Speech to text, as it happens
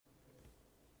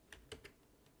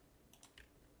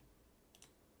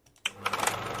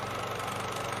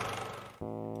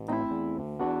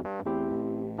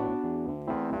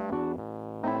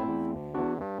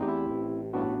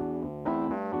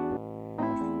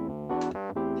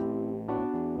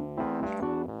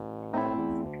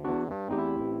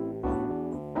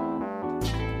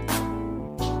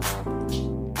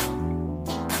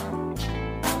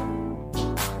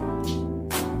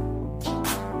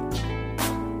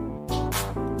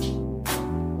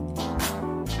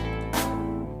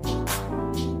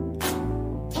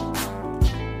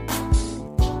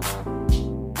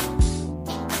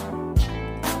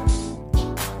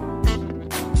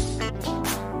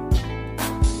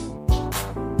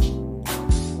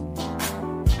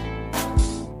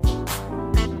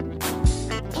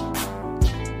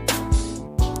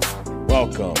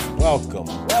welcome.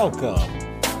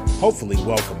 Hopefully,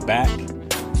 welcome back.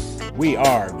 We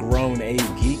are Grown A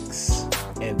Geeks,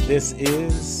 and this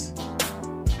is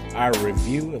our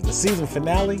review of the season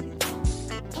finale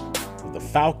of The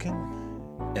Falcon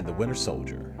and the Winter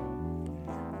Soldier.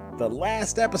 The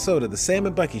last episode of the Sam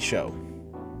and Bucky show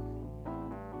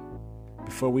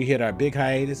before we hit our big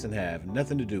hiatus and have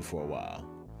nothing to do for a while.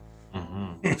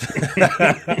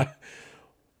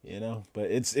 You know,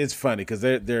 but it's funny because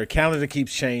their calendar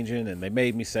keeps changing, and they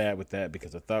made me sad with that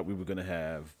because I thought we were going to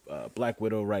have Black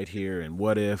Widow right here and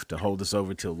What If to hold us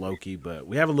over till Loki, but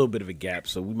we have a little bit of a gap,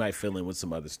 so we might fill in with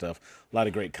some other stuff. A lot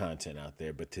of great content out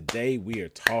there, but today we are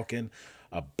talking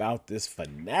about this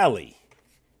finale.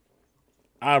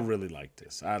 I really like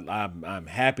this. I'm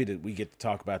happy that we get to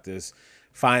talk about this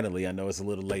finally. I know it's a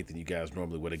little late than you guys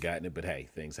normally would have gotten it, but hey,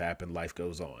 things happen, life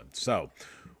goes on. So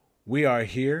we are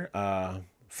here.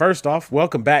 First off,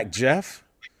 welcome back, Jeff.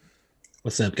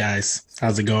 What's up, guys?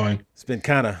 How's it going? It's been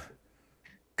kind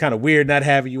of weird not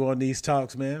having you on these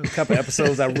talks, man. A couple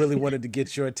episodes I really wanted to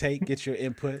get your take, get your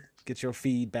input, get your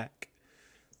feedback.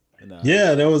 And,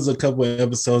 yeah, there was a couple of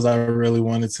episodes I really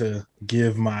wanted to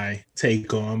give my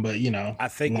take on, but you know, I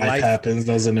think life happens.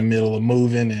 I was in the middle of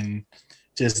moving and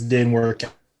just didn't work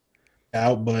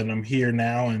out. But I'm here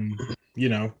now, and you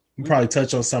know, we'll probably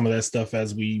touch on some of that stuff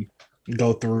as we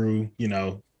go through, you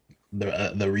know, the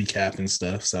recap and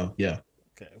stuff. So yeah.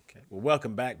 Okay. Well,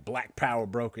 welcome back, Black Power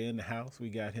Broker in the house. We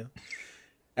got him.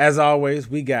 As always,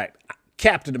 we got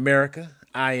Captain America.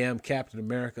 I am Captain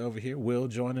America over here. Will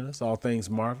joining us, all things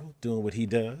Marvel, doing what he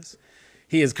does.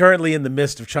 He is currently in the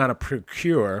midst of trying to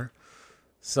procure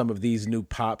some of these new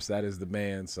pops. That is the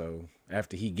man. So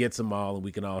after he gets them all, and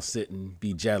we can all sit and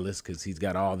be jealous because he's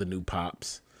got all the new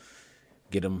pops.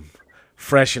 Get them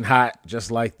fresh and hot,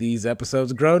 just like these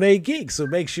episodes of Grown A Geeks. So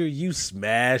make sure you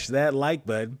smash that like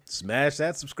button, smash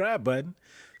that subscribe button,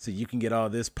 so you can get all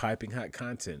this piping hot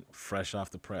content fresh off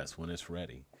the press when it's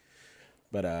ready.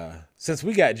 But since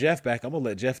we got Jeff back, I'm gonna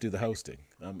let Jeff do the hosting.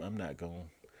 I'm not gonna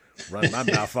run my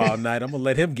mouth all night. I'm gonna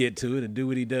let him get to it and do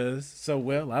what he does so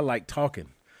well. I like talking.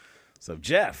 So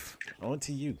Jeff, on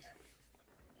to you.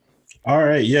 All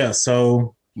right, yeah.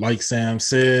 So like Sam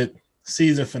said,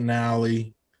 season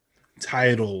finale,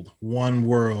 titled One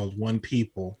World, One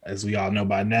People, as we all know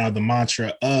by now, the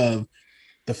mantra of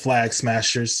the Flag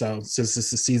Smashers. So since this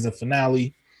is the season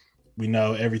finale, we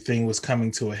know everything was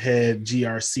coming to a head.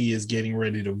 GRC is getting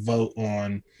ready to vote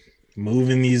on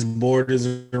moving these borders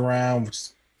around, which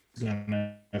is going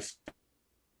to affect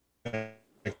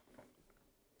a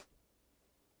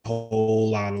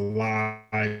whole lot of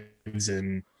lives.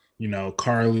 And, you know,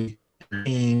 Carly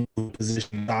in position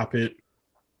to stop it.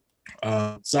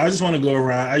 So I just want to go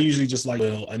around. I usually just like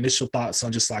initial thoughts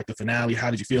on just like the finale.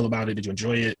 How did you feel about it? Did you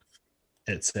enjoy it?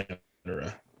 Etc.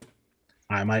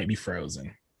 I might be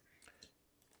frozen.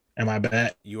 Am I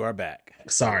back? You are back.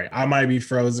 Sorry, I might be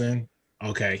frozen.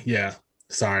 Okay, yeah.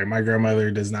 Sorry, my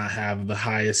grandmother does not have the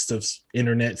highest of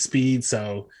internet speed,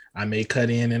 so I may cut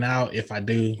in and out. If I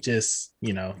do, just,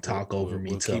 you know, talk over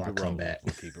me till I come back.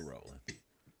 We'll keep it rolling.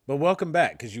 But welcome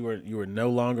back, because you were no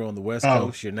longer on the West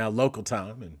Coast. You're now local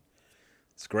time, and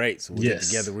it's great. So we'll get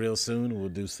together real soon, and we'll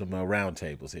do some round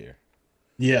tables here.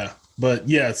 Yeah, but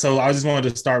yeah, so I just wanted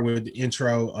to start with the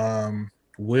intro.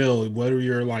 Will, what are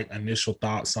your like initial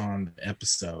thoughts on the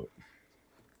episode?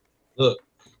 Look,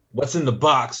 what's in the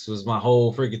box was my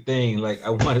whole freaking thing. Like, I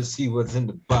want to see what's in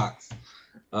the box.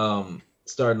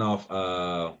 Starting off,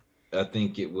 I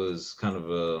think it was kind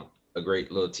of a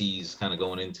great little tease kind of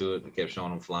going into it. We kept showing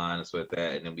them flying and stuff like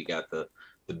that, and then we got the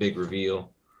big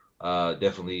reveal.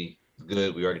 Definitely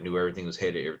good. We already knew everything was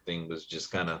headed. Everything was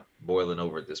just kind of boiling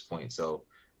over at this point. So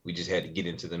we just had to get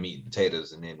into the meat and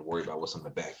potatoes and then worry about what's on the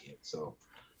back end. So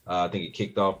I think it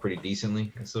kicked off pretty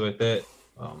decently and stuff like that.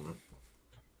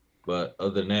 But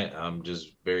other than that, I'm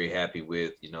just very happy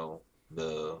with, you know,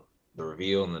 the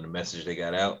reveal and then the message they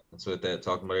got out and stuff like that,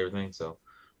 talking about everything. So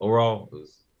overall, it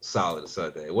was solid. So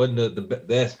like that. It wasn't the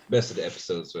best of the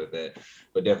episodes like that,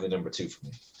 but definitely number 2 for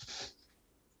me.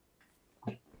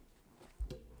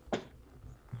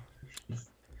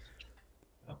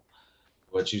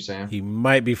 What you saying? He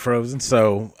might be frozen.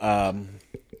 So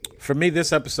for me,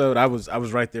 this episode, I was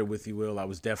right there with you, Will. I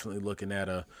was definitely looking at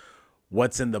a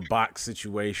what's in the box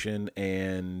situation,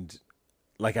 and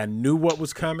like I knew what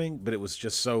was coming, but it was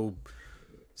just so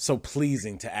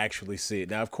pleasing to actually see it.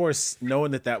 Now, of course,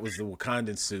 knowing that was the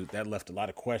Wakandan suit, that left a lot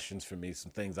of questions for me,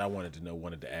 some things I wanted to know,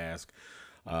 wanted to ask.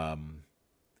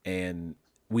 And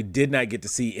we did not get to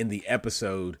see in the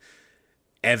episode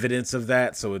evidence of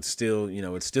that. So it's still,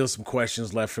 it's still some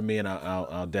questions left for me, and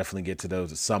I'll definitely get to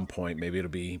those at some point. Maybe it'll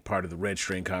be part of the red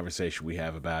string conversation we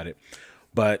have about it.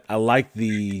 But I like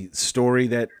the story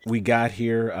that we got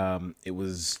here.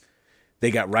 They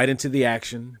got right into the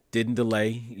action, didn't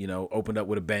delay, opened up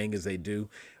with a bang as they do.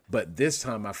 But this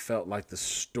time I felt like the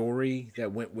story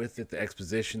that went with it, the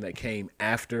exposition that came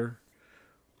after,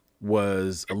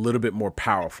 was a little bit more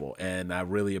powerful. And I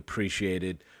really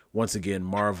appreciated, once again,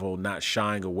 Marvel not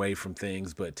shying away from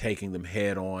things, but taking them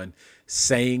head on,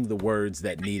 saying the words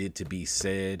that needed to be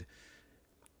said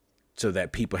so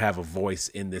that people have a voice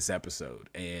in this episode.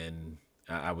 And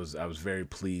I was very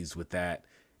pleased with that.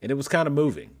 And it was kind of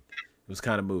moving. It was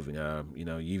kind of moving.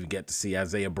 You even get to see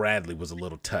Isaiah Bradley was a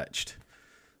little touched.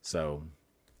 So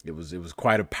it was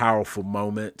quite a powerful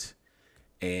moment.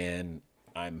 And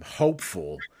I'm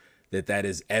hopeful that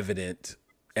is evidence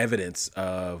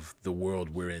of the world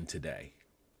we're in today.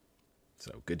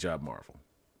 So good job, Marvel.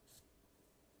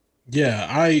 Yeah,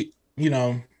 I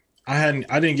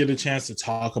didn't get a chance to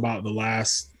talk about the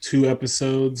last 2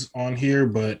 episodes on here,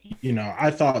 but I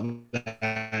thought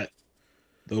that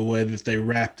the way that they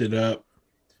wrapped it up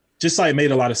just like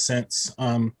made a lot of sense.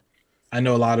 I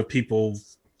know a lot of people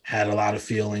had a lot of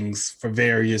feelings for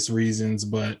various reasons,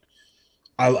 but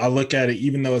I look at it,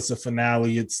 even though it's a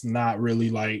finale, it's not really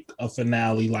like a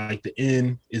finale like the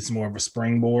end. It's more of a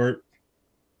springboard.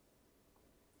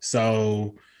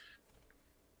 So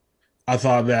I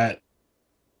thought that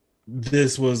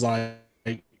this was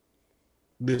like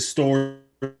the story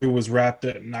was wrapped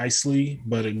up nicely,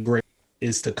 but a great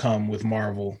is to come with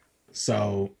Marvel.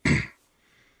 So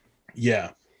yeah.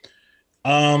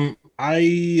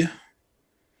 I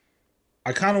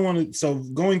kind of wanted, so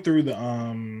going through the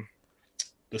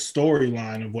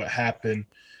storyline of what happened,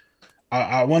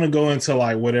 I want to go into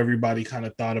like what everybody kind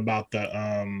of thought about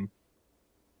the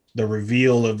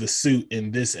reveal of the suit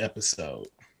in this episode.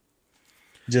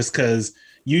 Just because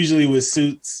usually with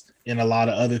suits and a lot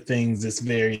of other things, it's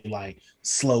very like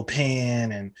slow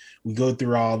pan, and we go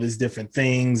through all these different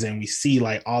things and we see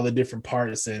like all the different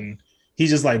parts, and he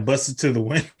just like busted to the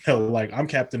window like, I'm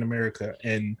Captain America.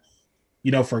 And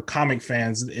for comic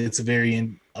fans, it's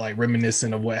very like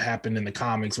reminiscent of what happened in the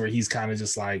comics, where he's kind of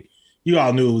just like, you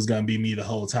all knew it was going to be me the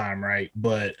whole time, right?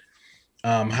 But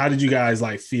how did you guys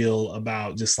like feel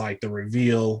about just like the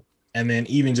reveal, and then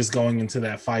even just going into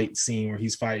that fight scene where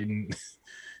he's fighting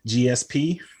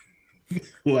GSP,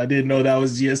 who I didn't know that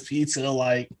was GSP till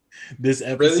like this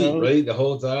episode. Really, the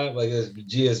whole time, like it's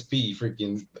GSP,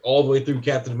 freaking all the way through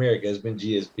Captain America has been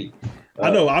GSP. I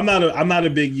know I'm not a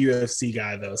big UFC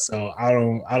guy though, so I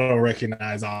don't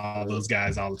recognize all those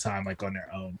guys all the time like on their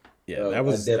own. Yeah, that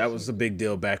was a big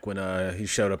deal back when he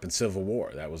showed up in Civil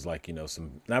War. That was like,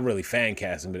 some not really fan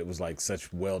casting, but it was like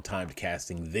such well-timed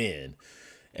casting then.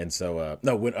 And so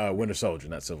Winter Soldier,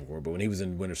 not Civil War, but when he was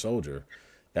in Winter Soldier,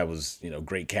 that was,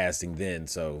 great casting then.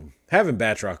 So having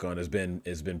Batroc on has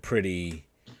been pretty,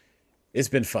 it's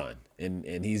been fun,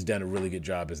 and he's done a really good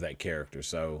job as that character.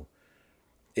 So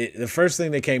the first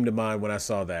thing that came to mind when I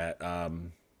saw that,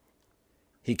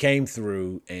 he came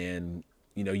through, and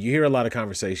you hear a lot of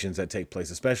conversations that take place,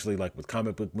 especially like with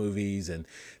comic book movies and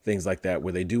things like that,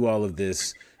 where they do all of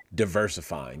this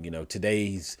diversifying.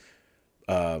 Today's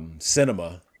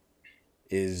cinema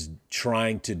is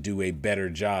trying to do a better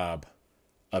job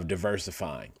of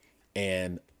diversifying,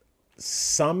 and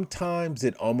sometimes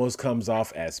it almost comes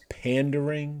off as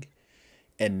pandering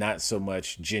and not so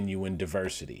much genuine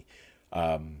diversity.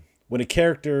 When a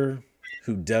character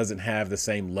who doesn't have the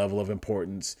same level of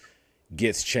importance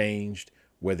gets changed,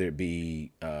 whether it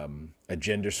be a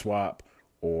gender swap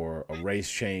or a race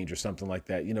change or something like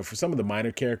that, for some of the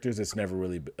minor characters, it's never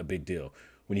really a big deal.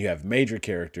 When you have major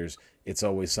characters, it's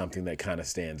always something that kind of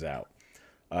stands out.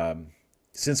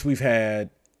 Since we've had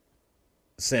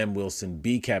Sam Wilson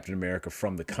be Captain America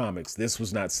from the comics, this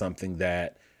was not something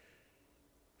that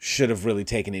should have really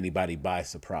taken anybody by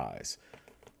surprise.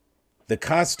 The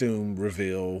costume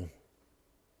reveal,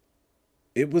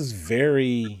 it was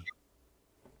very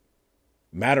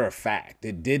matter of fact.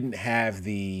 It didn't have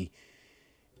I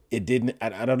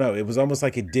don't know. It was almost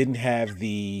like it didn't have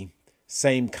the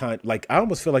same kind. Like, I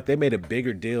almost feel like they made a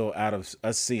bigger deal out of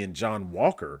us seeing John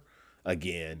Walker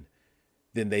again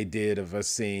than they did of us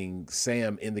seeing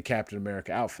Sam in the Captain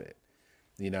America outfit,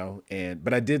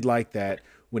 but I did like that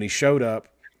when he showed up,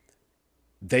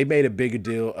 they made a bigger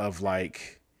deal of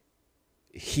like,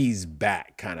 he's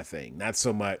back kind of thing. Not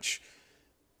so much,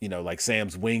 like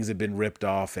Sam's wings had been ripped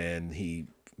off and he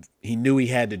knew he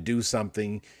had to do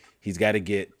something. He's got to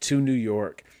get to New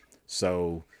York.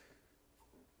 So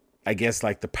I guess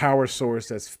like the power source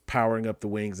that's powering up the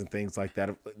wings and things like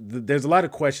that. There's a lot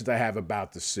of questions I have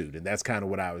about the suit, and that's kind of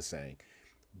what I was saying.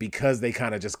 Because they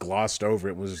kind of just glossed over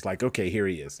it, was just like, okay, here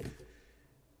he is.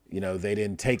 They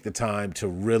didn't take the time to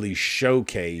really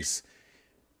showcase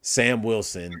Sam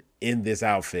Wilson in this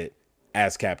outfit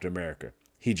as Captain America.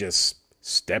 He just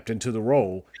stepped into the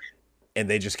role and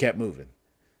they just kept moving.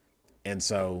 And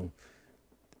so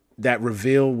that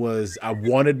reveal I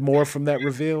wanted more from that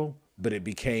reveal, but it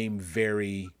became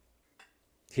very,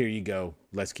 here you go,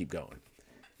 let's keep going.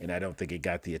 And I don't think it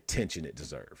got the attention it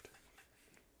deserved.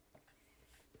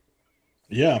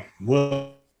 Yeah.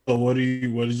 Well, what did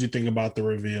you think about the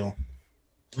reveal?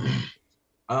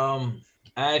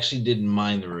 I actually didn't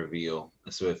mind the reveal.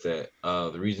 That's with that.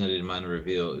 The reason I didn't mind the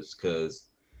reveal is because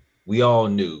we all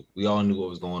knew what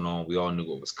was going on. We all knew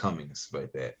what was coming and stuff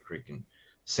like that. Freaking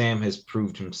Sam has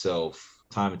proved himself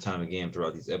time and time again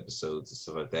throughout these episodes and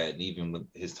stuff like that, and even with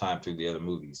his time through the other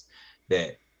movies,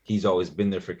 that he's always been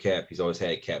there for Cap. He's always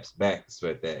had Cap's back and stuff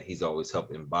like that. He's always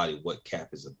helped embody what Cap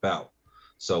is about.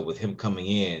 So with him coming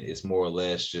in, it's more or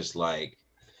less just like,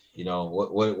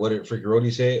 what did freaking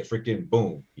Rhodey say? Freaking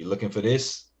boom, you're looking for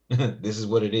this? This is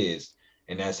what it is.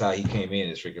 And that's how he came in.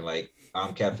 It's freaking like,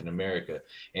 I'm Captain America.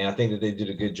 And I think that they did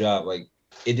a good job. Like,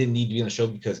 it didn't need to be on the show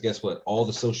because guess what? All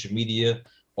the social media,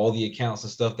 all the accounts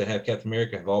and stuff that have Captain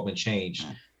America have all been changed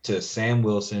to Sam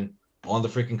Wilson on the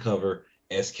freaking cover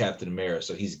as Captain America.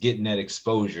 So he's getting that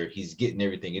exposure. He's getting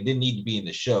everything. It didn't need to be in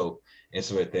the show. And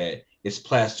so at that, it's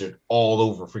plastered all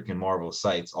over freaking Marvel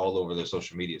sites, all over their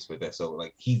social media, stuff like that. So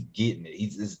like he's getting it.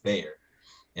 It's there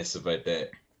and stuff like that.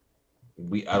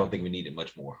 I don't think we needed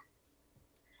much more.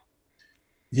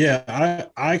 Yeah,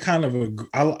 I kind of agree.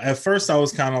 At first I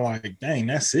was kind of like, dang,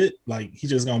 that's it. Like he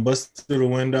just gonna bust through the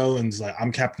window and it's like,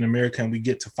 I'm Captain America and we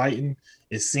get to fighting.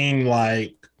 It seemed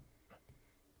like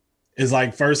it's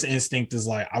like first instinct is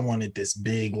like, I wanted this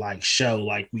big like show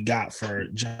like we got for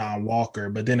John Walker.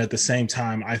 But then at the same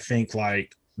time, I think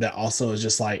like that also is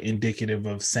just like indicative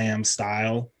of Sam's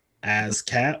style as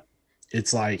Cap.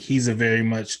 It's like he's a very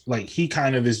much like he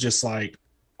kind of is just like,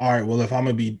 all right, well, if I'm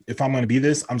gonna be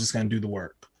this, I'm just gonna do the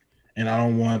work. And I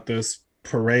don't want this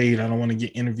parade. I don't want to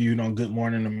get interviewed on Good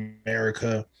Morning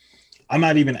America. I'm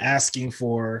not even asking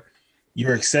for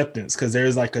your acceptance because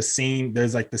there's like the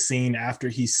scene after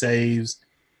he saves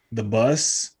the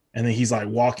bus and then he's like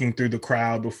walking through the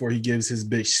crowd before he gives his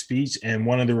big speech. And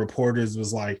one of the reporters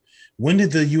was like, when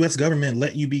did the US government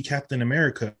let you be Captain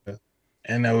America?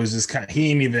 And that was just he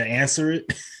didn't even answer it.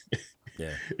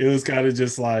 Yeah. It was kind of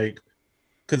just like,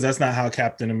 because that's not how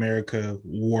Captain America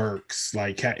works.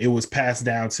 Like it was passed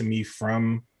down to me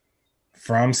from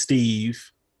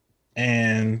Steve,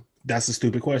 and that's a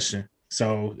stupid question.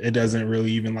 So it doesn't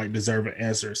really even like deserve an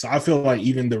answer. So I feel like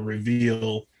even the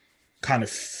reveal kind of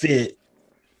fit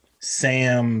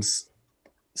Sam's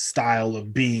style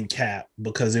of being Cap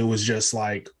because it was just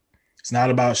like, it's not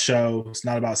about show. It's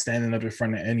not about standing up in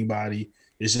front of anybody.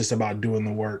 It's just about doing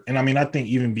the work. And I mean, I think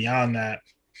even beyond that,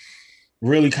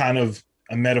 really kind of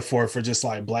a metaphor for just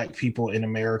like Black people in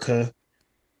America.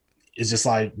 It's just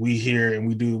like we here and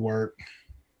we do the work.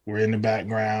 We're in the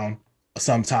background.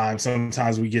 Sometimes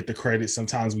we get the credit,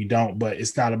 sometimes we don't, but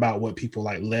it's not about what people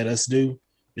like let us do.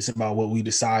 It's about what we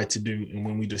decide to do. And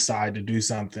when we decide to do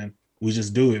something, we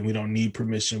just do it. We don't need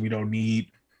permission. We don't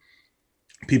need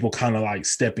people kind of like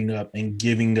stepping up and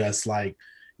giving us like,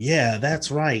 yeah,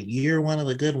 that's right. You're one of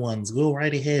the good ones. Go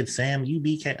right ahead, Sam. You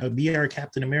be our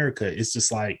Captain America. It's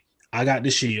just like, I got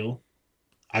the shield.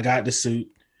 I got the suit.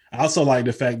 I also like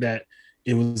the fact that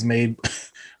it was made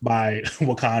by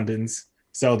Wakandans.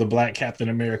 So the Black Captain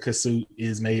America suit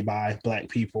is made by Black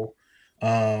people.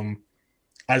 I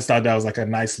just thought that was like a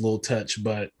nice little touch,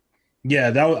 but yeah,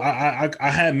 that was, I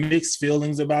had mixed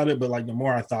feelings about it, but like the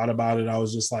more I thought about it, I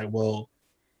was just like, well,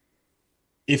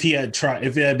 if it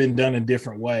had been done a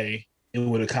different way, it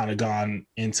would have kind of gone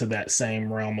into that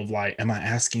same realm of like, am I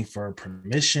asking for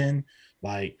permission?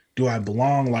 Like, do I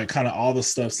belong? Like kind of all the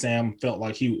stuff Sam felt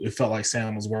like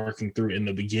Sam was working through in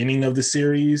the beginning of the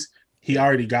series. He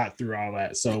already got through all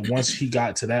that. So once he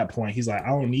got to that point, he's like, I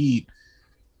don't need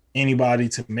anybody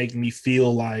to make me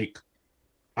feel like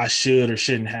I should or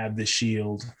shouldn't have this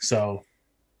shield. So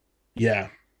yeah,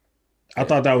 I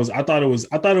thought it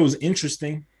was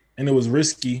interesting and it was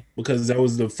risky because that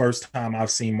was the first time I've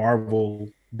seen Marvel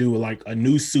do like a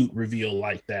new suit reveal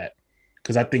like that.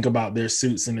 Cause I think about their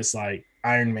suits and it's like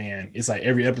Iron Man. It's like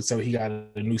every episode he got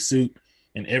a new suit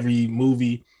and every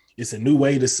movie it's a new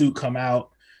way the suit come out.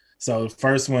 So the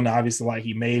first one, obviously, like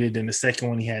he made it. Then the second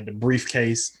one, he had the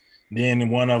briefcase. Then in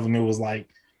one of them, it was like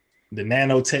the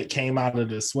nanotech came out of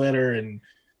the sweater. And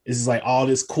it's like all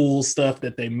this cool stuff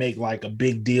that they make like a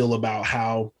big deal about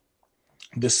how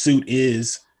the suit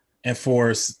is, and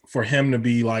for him to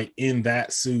be like in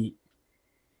that suit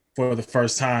for the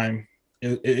first time,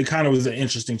 it kind of was an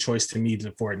interesting choice to me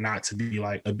for it not to be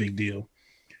like a big deal.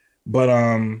 But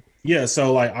yeah,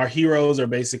 so like our heroes are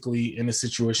basically in a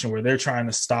situation where they're trying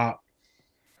to stop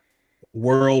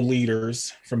world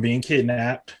leaders from being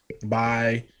kidnapped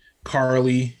by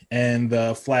Carly and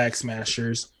the Flag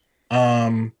Smashers.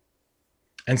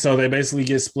 And so they basically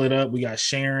get split up. We got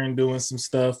Sharon doing some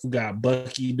stuff. We got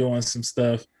Bucky doing some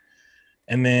stuff.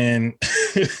 And then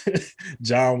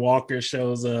John Walker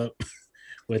shows up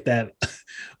with that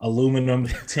aluminum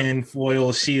tin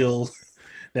foil shield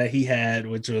that he had,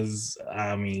 which was,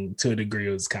 I mean, to a degree,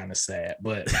 it was kind of sad.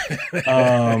 But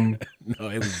no,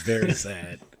 it was very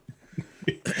sad.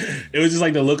 It was just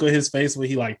like the look of his face when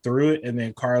he like threw it, and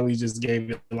then Carly just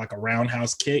gave it like a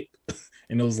roundhouse kick,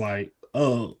 and it was like,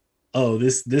 oh,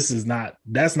 this is not,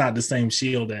 that's not the same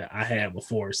shield that I had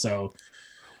before. So,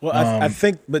 well, I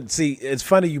think, but see, it's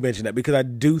funny you mentioned that, because I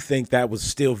do think that was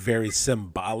still very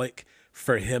symbolic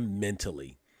for him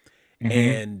mentally,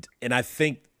 and I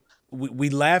think we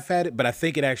laugh at it, but I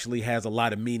think it actually has a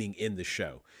lot of meaning in the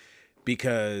show,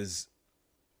 because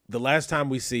the last time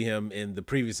we see him in the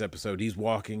previous episode, he's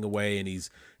walking away and he's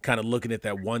kind of looking at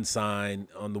that one sign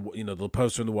on the, the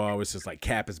poster on the wall where it's just like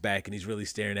Cap is back, and he's really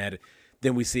staring at it.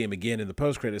 Then we see him again in the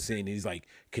post-credit scene. And he's like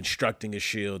constructing a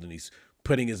shield and he's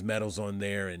putting his medals on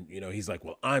there. And, he's like,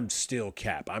 well, I'm still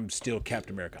Cap. I'm still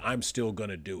Captain America. I'm still going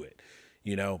to do it,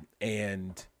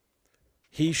 and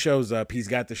he shows up. He's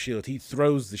got the shield. He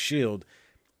throws the shield.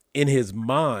 In his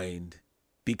mind,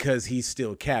 because he's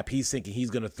still Cap, he's thinking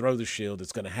he's going to throw the shield.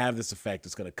 It's going to have this effect.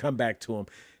 It's going to come back to him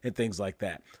and things like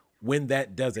that. When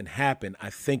that doesn't happen,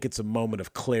 I think it's a moment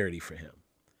of clarity for him.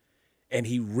 And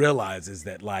he realizes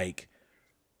that, like,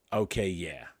 okay,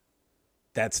 yeah,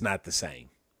 that's not the same.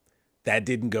 That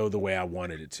didn't go the way I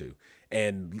wanted it to.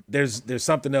 And there's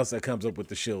something else that comes up with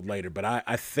the shield later. But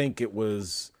I think it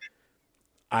was,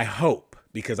 I hope,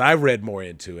 because I read more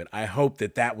into it, I hope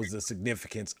that was the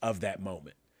significance of that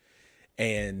moment.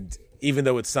 And even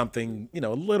though it's something, a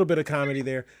little bit of comedy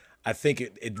there, I think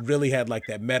it really had like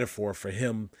that metaphor for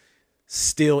him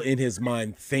still in his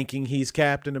mind thinking he's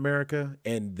Captain America,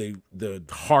 and the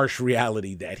harsh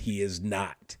reality that he is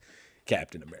not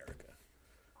Captain America.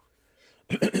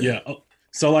 Yeah.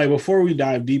 So like before we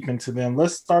dive deep into them,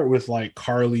 let's start with like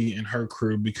Carly and her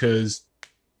crew, because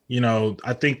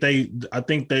I think they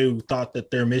thought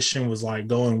that their mission was like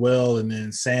going well, and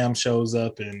then Sam shows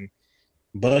up and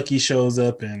Bucky shows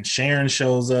up and Sharon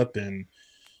shows up and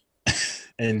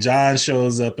John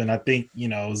shows up, and I think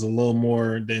it was a little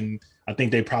more than, I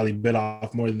think they probably bit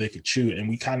off more than they could chew, and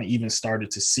we kind of even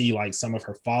started to see like some of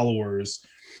her followers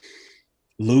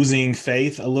losing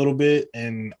faith a little bit.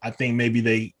 And I think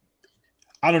maybe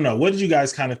I don't know, what did you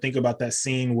guys kind of think about that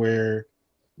scene where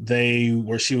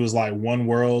she was like one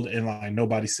world and like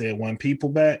nobody said one people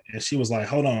back, and she was like,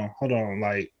 hold on,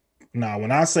 like, no,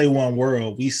 when I say one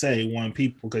world, we say one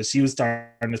people, because she was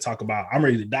starting to talk about, I'm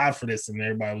ready to die for this, and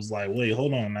everybody was like, wait,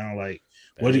 hold on now, like,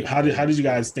 how did you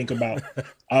guys think about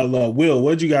Will,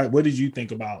 what did you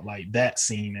think about like that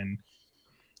scene and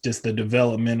just the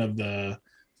development of the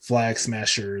Flag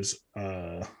Smashers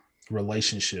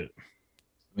relationship?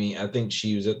 I mean, I think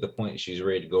she was at the point she was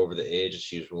ready to go over the edge, and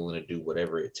she was willing to do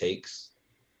whatever it takes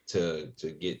to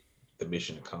get the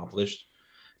mission accomplished.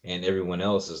 And everyone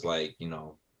else is like,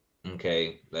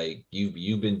 okay, like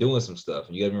you've been doing some stuff,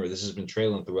 and you gotta remember this has been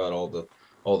trailing throughout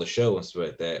all the show and stuff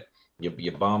like that.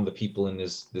 You bomb the people in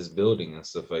this building and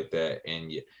stuff like that,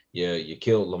 and you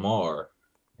killed Lamar,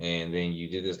 and then you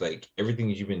did this, like everything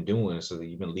that you've been doing, so that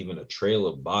you've been leaving a trail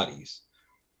of bodies.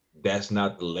 That's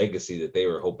not the legacy that they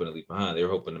were hoping to leave behind. They were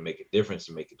hoping to make a difference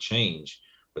and make a change,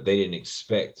 but they didn't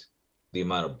expect the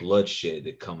amount of bloodshed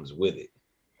that comes with it.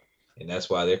 And that's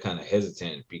why they're kind of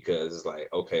hesitant, because it's like,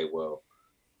 okay, well,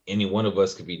 any one of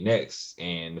us could be next.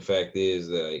 And the fact is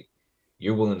that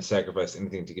you're willing to sacrifice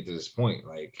anything to get to this point.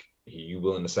 Like, are you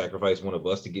willing to sacrifice one of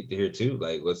us to get to here too?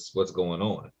 Like, what's going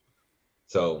on?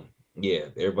 So yeah,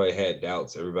 everybody had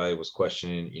doubts. Everybody was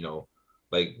questioning,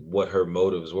 like what her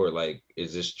motives were. Like,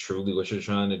 is this truly what you're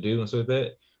trying to do and stuff like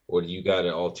that? Or do you got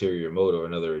an ulterior motive or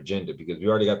another agenda? Because we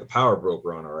already got the power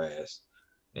broker on our ass,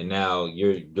 and now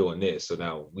you're doing this. So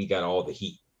now we got all the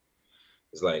heat.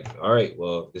 It's like, all right,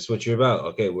 well, this is what you're about.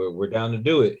 Okay, we're down to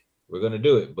do it. We're gonna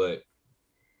do it, but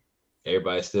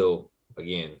everybody's still,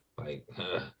 again, like,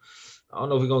 I don't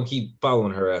know if we're gonna keep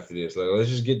following her after this. Like, let's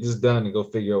just get this done and go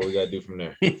figure out what we gotta do from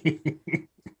there.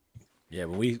 Yeah,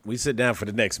 when we sit down for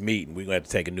the next meeting, we're gonna have to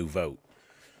take a new vote.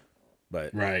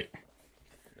 But right.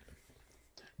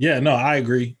 Yeah, no, I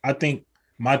agree. I think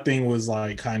my thing was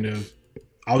like kind of,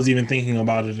 I was even thinking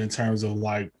about it in terms of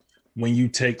like when you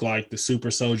take like the super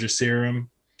soldier serum,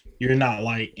 you're not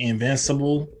like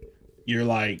invincible. You're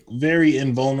like very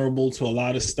invulnerable to a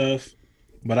lot of stuff.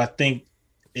 But I think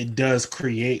it does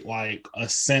create like a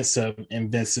sense of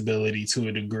invincibility to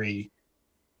a degree.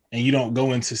 And you don't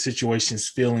go into situations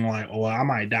feeling like, oh, I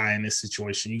might die in this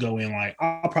situation. You go in like,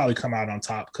 I'll probably come out on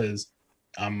top because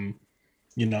I'm,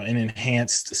 an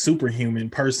enhanced superhuman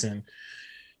person.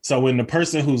 So when the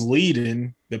person who's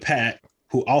leading the pack,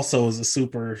 who also is a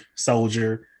super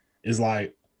soldier, is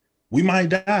like, we might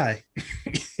die.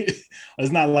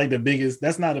 It's not like the biggest.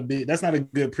 That's not a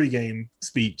good pregame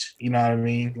speech. You know what I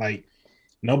mean? Like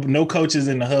no coaches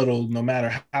in the huddle, no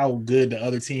matter how good the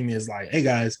other team is, like, hey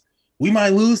guys, we might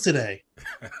lose today,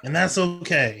 and that's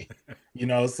okay.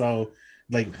 So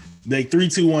like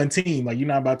 3-2-1 team, like you're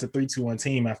not about to 3-2-1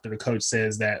 team after the coach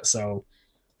says that. So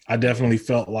I definitely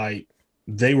felt like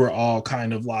they were all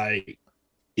kind of like,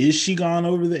 is she gone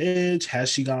over the edge? Has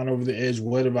she gone over the edge?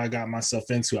 What have I got myself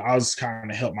into? I was trying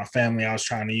to help my family. I was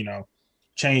trying to,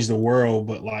 change the world.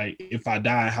 But like, if I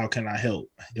die, how can I help?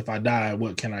 If I die,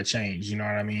 what can I change? You know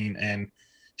what I mean? And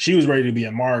she was ready to be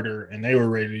a martyr, and they were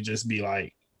ready to just be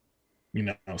like,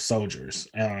 soldiers.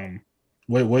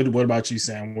 What about you,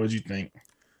 Sam? What did you think?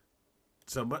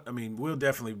 so, but I mean, we'll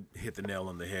definitely hit the nail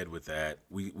on the head with that.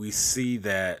 We see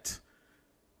that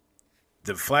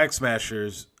the Flag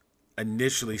Smashers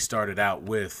initially started out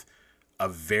with a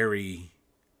very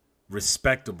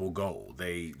respectable goal.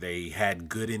 They had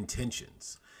good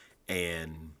intentions,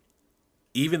 and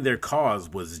even their cause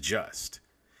was just.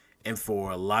 And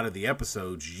for a lot of the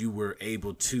episodes, you were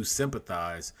able to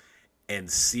sympathize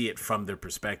and see it from their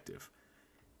perspective.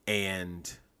 And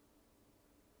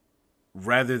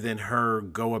rather than her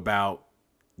go about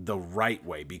the right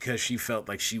way, because she felt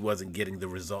like she wasn't getting the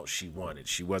results she wanted,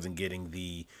 she wasn't getting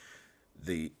the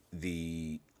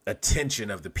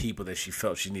attention of the people that she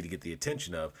felt she needed to get the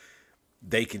attention of,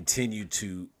 they continued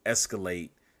to escalate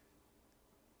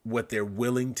what they're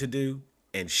willing to do.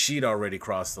 And she'd already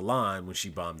crossed the line when she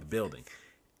bombed the building.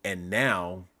 And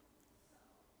now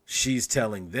she's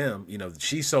telling them,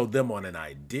 she sold them on an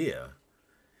idea,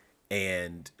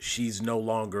 and she's no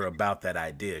longer about that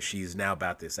idea. She's now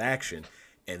about this action.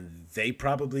 And they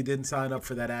probably didn't sign up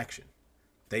for that action.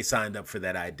 They signed up for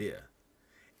that idea.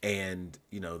 And,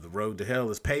 the road to hell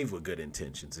is paved with good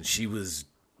intentions. And she was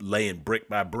laying brick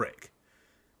by brick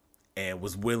and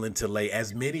was willing to lay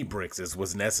as many bricks as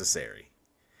was necessary.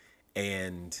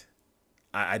 And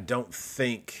I don't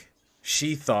think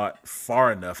she thought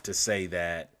far enough to say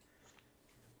that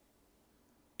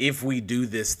if we do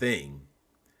this thing,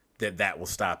 that will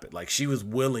stop it. Like, she was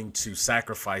willing to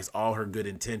sacrifice all her good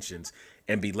intentions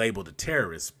and be labeled a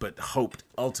terrorist, but hoped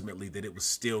ultimately that it was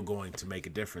still going to make a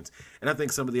difference. And I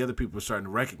think some of the other people are starting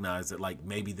to recognize that, like,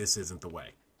 maybe this isn't the way.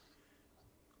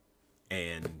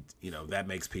 And, that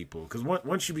makes people, because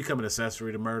once you become an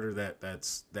accessory to murder,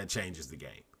 that changes the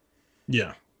game.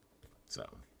 Yeah. So.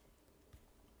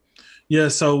 Yeah,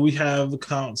 so we have the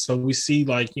count. So we see,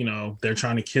 like, they're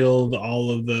trying to kill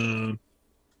all of the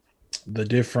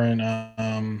different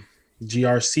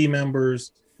GRC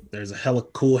members. There's a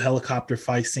cool helicopter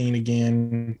fight scene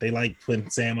again. They like putting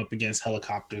Sam up against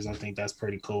helicopters. I think that's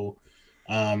pretty cool.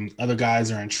 Other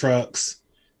guys are in trucks.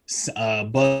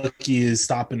 Bucky is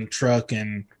stopping the truck,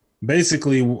 and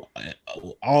basically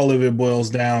all of it boils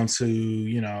down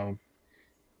to,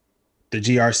 the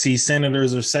GRC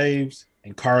senators are saved,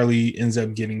 and Carly ends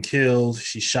up getting killed.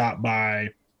 She's shot by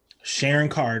Sharon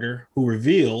Carter, who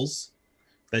reveals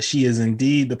that she is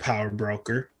indeed the power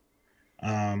broker.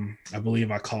 I believe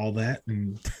I called that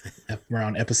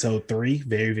around episode 3,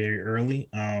 very, very early.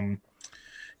 How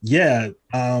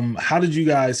did you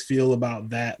guys feel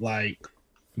about that, like,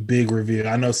 big reveal?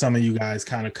 I know some of you guys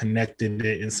kind of connected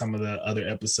it in some of the other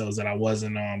episodes that I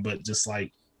wasn't on, but just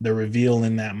like the reveal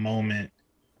in that moment,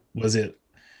 was it,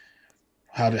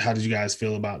 how did you guys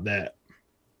feel about that?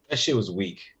 That shit was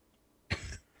weak.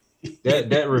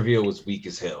 that reveal was weak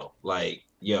as hell. Like,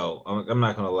 yo, I'm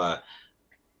not gonna lie.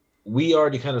 We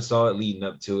already kind of saw it leading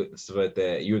up to it and stuff like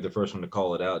that. You were the first one to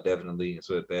call it out, definitely, and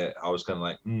stuff like that. I was kind of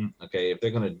like, okay, if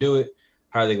they're gonna do it,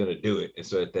 how are they gonna do it and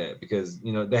stuff like that? Because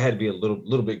that had to be a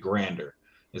little bit grander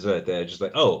and stuff like that. Just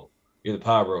like, oh, you're the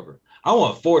power broker. I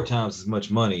want 4 times as much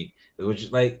money, which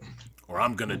is like, or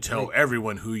I'm gonna tell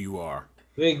everyone who you are.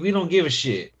 Like, we don't give a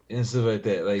shit and stuff like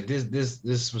that. Like,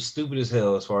 this was stupid as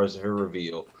hell as far as her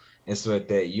reveal and stuff like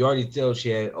that. You already tell she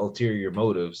had ulterior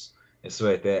motives and stuff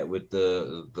like that with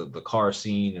the car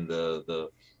scene and the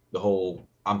whole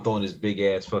I'm throwing this big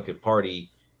ass fucking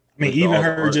party I mean, with even all the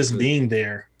her art. just being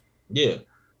there. Yeah,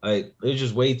 like there's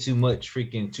just way too much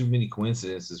freaking too many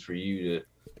coincidences for you to.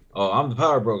 Oh, I'm the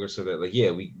power broker, so that like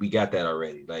yeah, we got that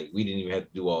already. Like we didn't even have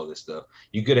to do all this stuff.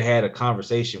 You could have had a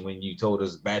conversation when you told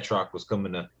us Batroc was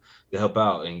coming to help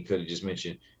out, and he could have just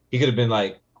mentioned. He could have been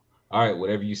like, "All right,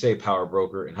 whatever you say, power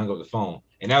broker," and hung up the phone,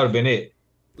 and that would have been it.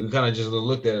 We kind of just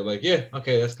looked at it like, yeah,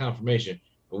 okay, that's confirmation,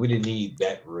 but we didn't need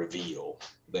that reveal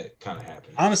that kind of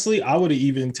happened. Honestly, I would have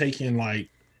even taken like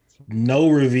no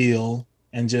reveal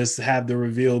and just have the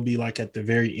reveal be like at the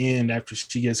very end after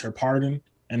she gets her pardon.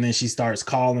 And then she starts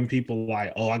calling people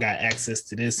like, oh, I got access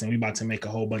to this and we about to make a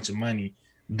whole bunch of money.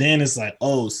 Then it's like,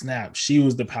 oh, snap, she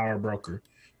was the power broker.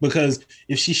 Because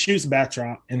if she shoots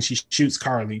Batroc and she shoots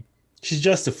Carly, she's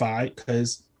justified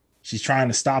because she's trying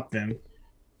to stop them.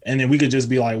 And then we could just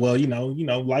be like, well,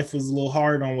 life was a little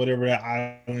hard on whatever that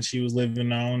island she was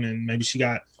living on. And maybe she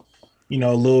got a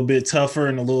little bit tougher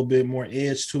and a little bit more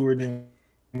edge to her than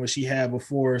what she had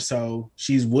before. So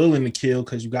she's willing to kill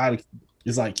because you got to,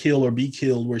 it's like kill or be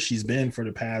killed where she's been for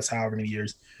the past however many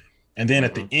years. And then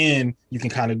at the end, you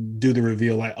can kind of do the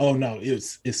reveal like, oh no,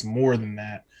 it's more than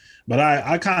that. But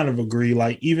I kind of agree.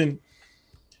 Like even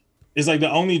it's like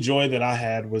the only joy that I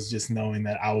had was just knowing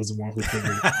that I was the one who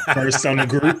figured first on the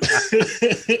group.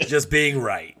 Just being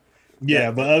right.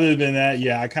 Yeah, but other than that,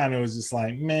 yeah, I kind of was just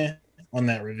like, meh on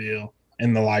that reveal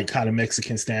and the like kind of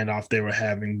Mexican standoff they were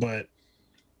having. But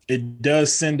it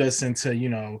does send us into,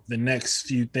 the next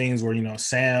few things where,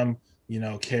 Sam,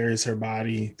 carries her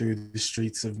body through the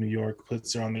streets of New York,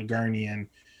 puts her on the gurney, and,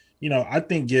 I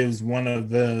think gives one of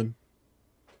the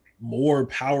more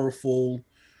powerful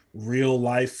real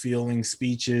life feeling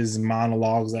speeches and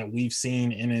monologues that we've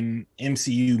seen in an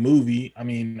MCU movie. I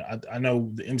mean, I know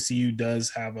the MCU does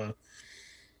have a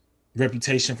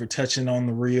reputation for touching on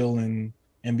the real and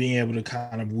being able to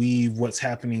kind of weave what's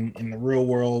happening in the real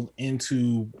world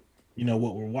into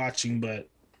what we're watching. But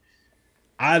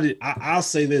I'll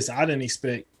say this, I didn't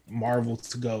expect Marvel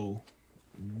to go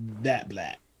that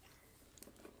black.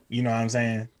 You know what I'm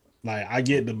saying? Like, I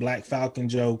get the Black Falcon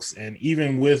jokes, and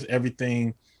even with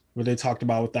everything what they talked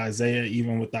about with Isaiah,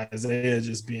 even with Isaiah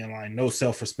just being like, no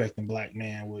self-respecting black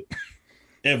man would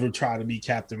ever try to be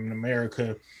Captain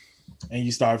America. And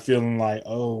you start feeling like,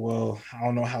 oh, well, I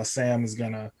don't know how Sam is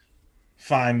going to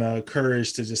find the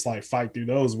courage to just like fight through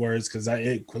those words. Because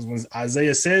when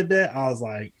Isaiah said that, I was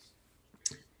like,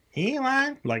 he ain't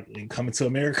lying, like in Coming to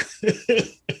America.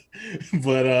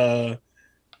 But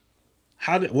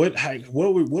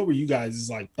what were you guys'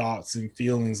 like thoughts and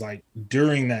feelings like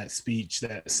during that speech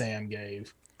that Sam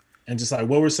gave? And just like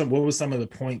what were some of the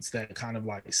points that kind of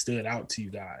like stood out to you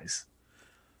guys?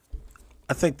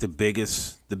 I think the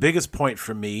biggest point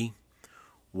for me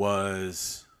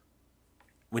was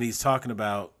when he's talking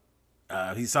about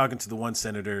he's talking to the one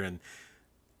senator, and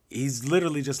he's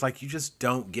literally just like, you just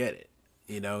don't get it,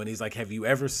 and he's like, have you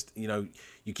ever,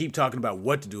 you keep talking about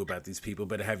what to do about these people,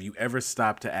 but have you ever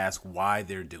stopped to ask why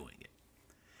they're doing it?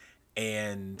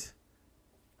 And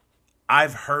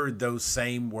I've heard those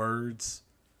same words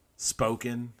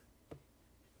spoken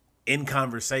in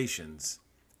conversations,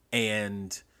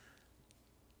 and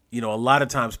a lot of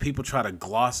times people try to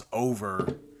gloss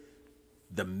over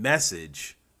the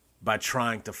message by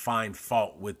trying to find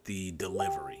fault with the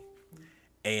delivery.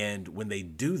 And when they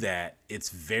do that, it's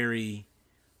very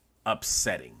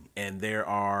upsetting. And there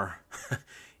are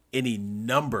any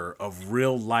number of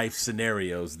real life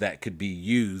scenarios that could be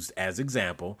used as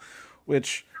example,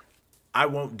 which I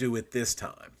won't do it this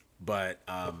time. But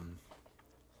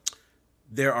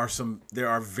there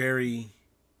are very,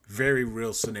 very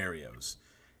real scenarios.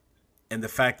 And the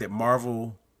fact that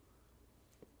Marvel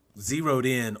zeroed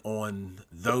in on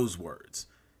those words.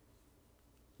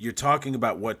 You're talking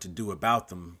about what to do about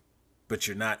them, but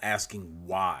you're not asking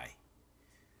why.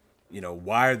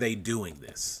 Why are they doing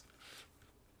this?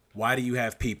 Why do you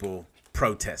have people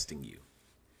protesting you?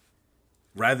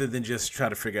 Rather than just try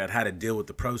to figure out how to deal with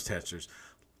the protesters,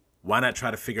 why not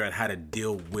try to figure out how to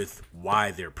deal with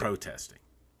why they're protesting?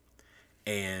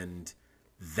 And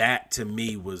that to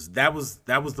me was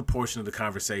the portion of the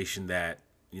conversation that,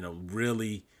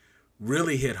 really,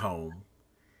 really hit home.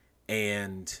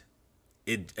 And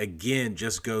it again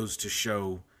just goes to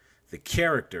show the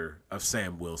character of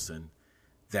Sam Wilson,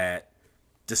 that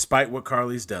despite what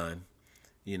Carly's done,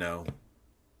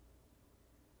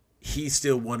 he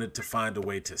still wanted to find a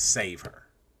way to save her.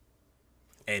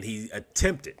 And he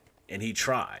attempted and he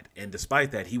tried. And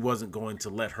despite that, he wasn't going to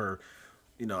let her,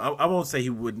 I won't say he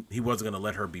wasn't going to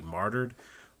let her be martyred,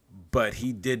 but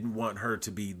he didn't want her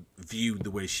to be viewed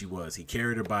the way she was. He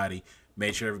carried her body,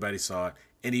 made sure everybody saw it,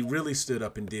 and he really stood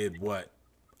up and did what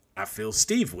I feel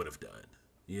Steve would have done.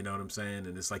 You know what I'm saying?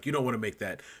 And it's like you don't want to make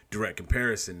that direct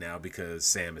comparison now because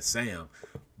Sam is Sam,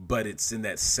 but it's in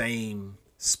that same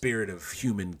spirit of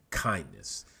human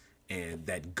kindness and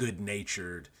that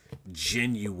good-natured,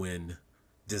 genuine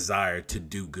desire to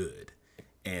do good.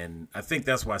 And I think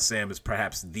that's why Sam is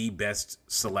perhaps the best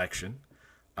selection,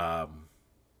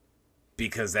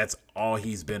 because that's all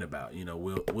he's been about. You know,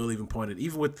 Will even pointed,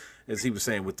 even with, as he was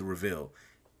saying with the reveal,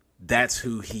 that's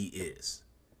who he is.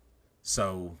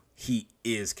 So he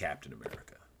is Captain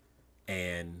America.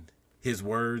 And his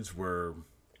words were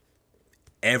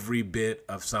every bit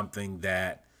of something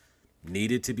that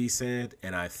needed to be said,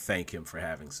 and I thank him for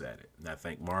having said it. And I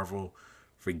thank Marvel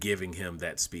for giving him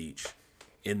that speech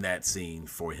in that scene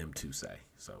for him to say.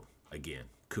 So, again,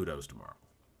 kudos to Marvel.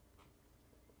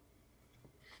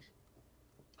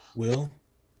 Will?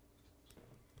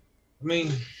 I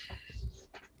mean,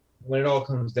 when it all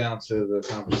comes down to the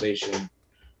conversation,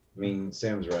 I mean,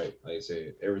 Sam's right. Like I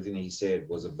said, everything that he said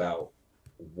was about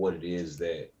what it is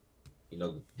that, you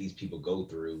know, these people go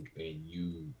through and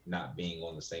you not being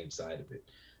on the same side of it.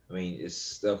 I mean, it's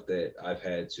stuff that I've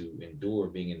had to endure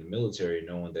being in the military,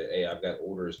 knowing that, hey, I've got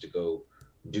orders to go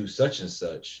do such and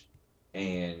such.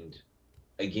 And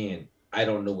again, I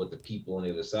don't know what the people on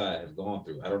the other side have gone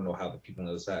through. I don't know how the people on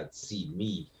the other side see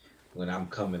me when I'm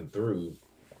coming through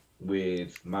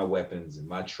with my weapons and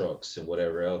my trucks and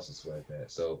whatever else and stuff like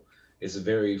that. So it's a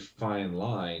very fine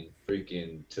line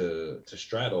freaking to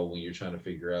straddle when you're trying to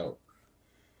figure out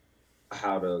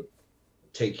how to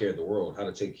take care of the world, how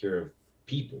to take care of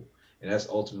people. And that's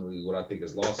ultimately what I think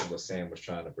is lost in what Sam was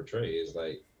trying to portray is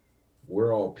like,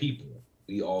 we're all people.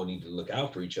 We all need to look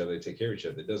out for each other, take care of each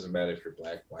other. It doesn't matter if you're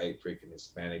black, white, freaking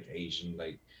Hispanic, Asian,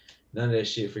 like none of that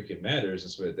shit freaking matters.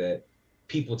 And so that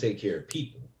people take care of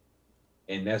people.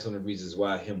 And that's one of the reasons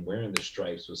why him wearing the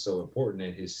stripes was so important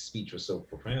and his speech was so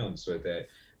profound. So that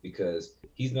because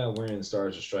he's not wearing the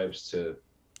stars and stripes to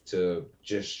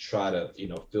just try to, you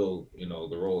know, fill, you know,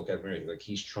 the role of Captain America. Like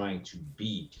he's trying to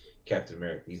be Captain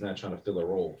America. He's not trying to fill a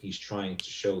role. He's trying to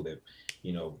show that,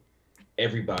 you know,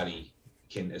 everybody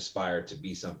can aspire to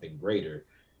be something greater,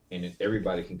 and if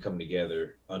everybody can come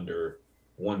together under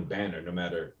one banner, no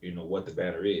matter, you know, what the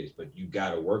banner is, but you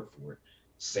got to work for it.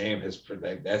 Sam has,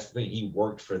 that's the thing, he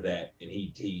worked for that and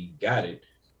he got it.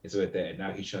 And so at that, and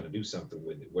now he's trying to do something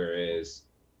with it. Whereas,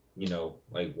 you know,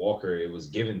 like Walker, it was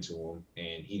given to him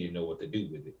and he didn't know what to do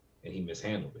with it and he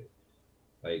mishandled it.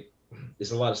 Like,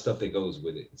 it's a lot of stuff that goes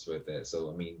with it. It's with that.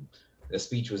 So, I mean, the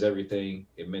speech was everything.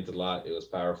 It meant a lot. It was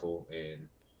powerful. And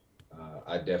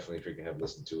I definitely freaking have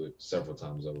listened to it several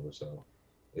times over. So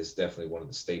it's definitely one of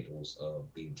the staples of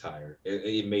the entire,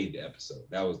 it made the episode.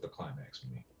 That was the climax for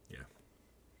me.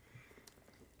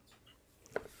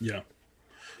 Yeah.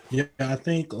 Yeah, I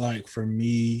think like for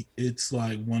me, it's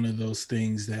like one of those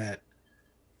things that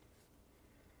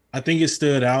I think it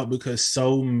stood out because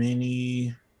so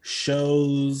many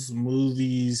shows,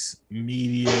 movies,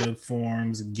 media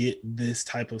forms get this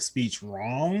type of speech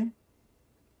wrong.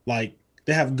 Like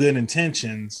they have good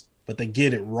intentions, but they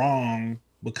get it wrong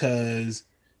because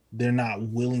they're not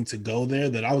willing to go there.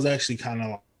 That I was actually kind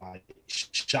of like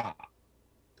shocked.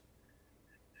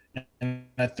 And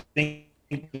I think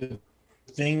the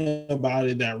thing about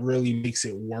it that really makes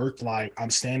it work, like I'm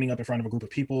standing up in front of a group of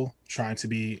people trying to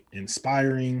be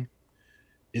inspiring.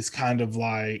 It's kind of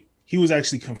like he was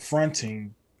actually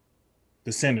confronting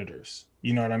the senators.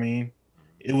 You know what I mean?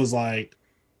 It was like,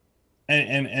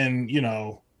 and you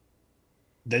know,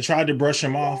 they tried to brush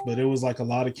him off, but it was like a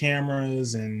lot of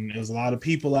cameras and it was a lot of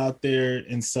people out there.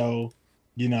 And so,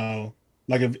 you know,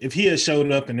 like if he had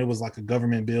showed up and it was like a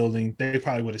government building, they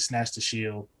probably would have snatched the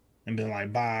shield and been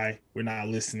like, bye, we're not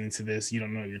listening to this. You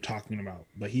don't know what you're talking about.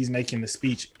 But he's making the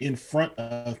speech in front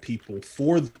of people,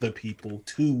 for the people,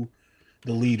 to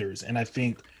the leaders. And I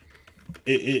think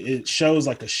it shows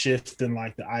like a shift in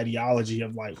like the ideology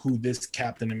of like who this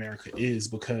Captain America is,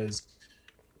 because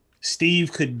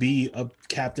Steve could be a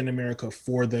Captain America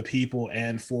for the people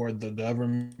and for the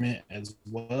government as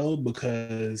well,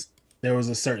 because there was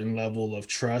a certain level of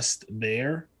trust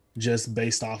there just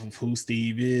based off of who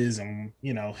Steve is. And,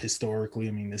 you know, historically,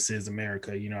 I mean, this is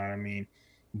America, you know what I mean?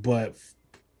 But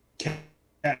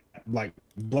like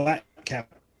Black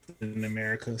Captain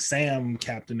America, Sam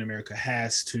Captain America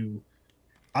has to,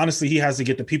 honestly, he has to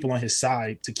get the people on his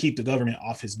side to keep the government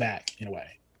off his back in a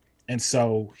way. And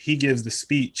so he gives the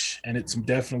speech, and it's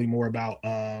definitely more about,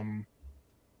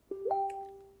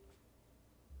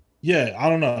 yeah, I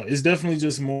don't know. It's definitely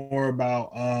just more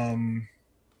about, how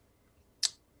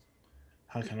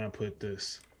can I put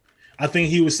this? I think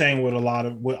he was saying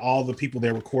what all the people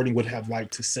they're recording would have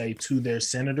liked to say to their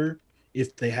senator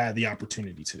if they had the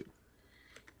opportunity to.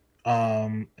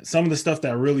 Some of the stuff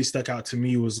that really stuck out to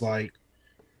me was like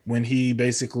when he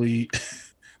basically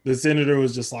the senator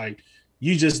was just like,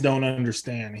 you just don't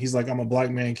understand. He's like, I'm a black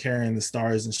man carrying the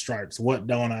stars and stripes. What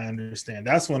don't I understand?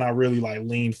 That's when I really like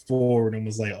leaned forward and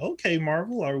was like, okay,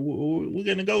 Marvel, we're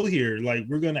gonna go here. Like,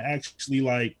 we're gonna actually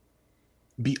like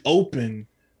be open,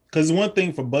 because one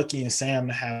thing for Bucky and Sam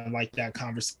to have like that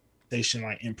conversation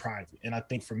like in private, and I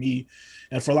think for me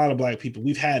and for a lot of black people,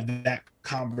 we've had that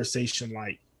conversation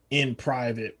like in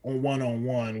private on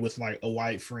one-on-one with like a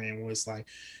white friend where it's like,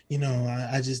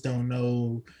 I just don't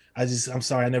know, I'm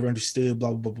sorry, I never understood,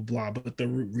 blah blah blah blah blah. But the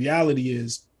reality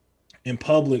is, in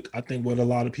public, I think what a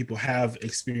lot of people have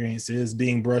experienced is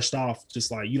being brushed off, just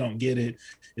like, you don't get it,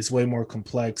 it's way more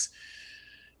complex.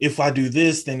 If I do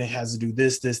this, then it has to do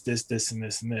this, this, this, this, and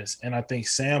this, and this. And I think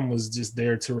Sam was just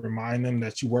there to remind them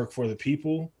that you work for the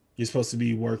people. You're supposed to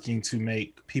be working to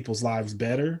make people's lives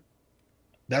better.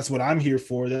 That's what I'm here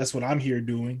for. That's what I'm here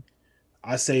doing.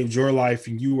 I saved your life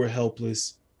and you were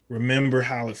helpless. Remember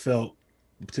how it felt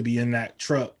to be in that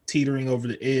truck teetering over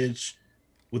the edge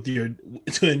with your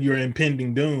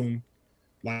impending doom.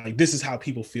 Like, this is how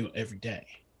people feel every day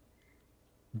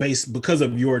because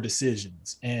of your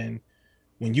decisions. And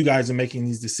when you guys are making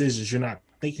these decisions, you're not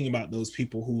thinking about those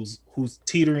people who's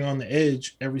teetering on the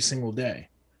edge every single day,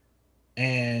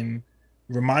 and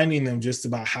reminding them just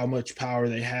about how much power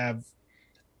they have,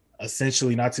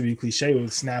 essentially, not to be cliche, with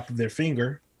a snap of their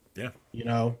finger.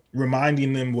 Yeah.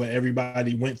 Reminding them what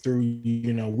everybody went through.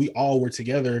 We all were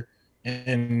together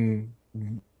and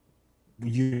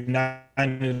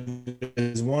united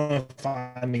as one,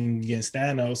 fighting against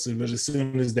Thanos. But as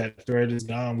soon as that threat is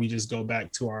gone, we just go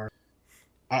back to our.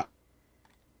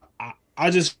 I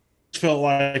just felt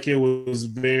like it was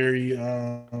very,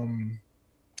 and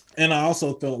I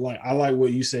also felt like I like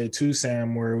what you said too,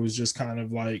 Sam, where it was just kind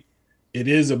of like it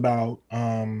is about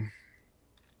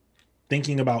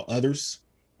thinking about others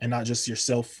and not just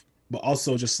yourself, but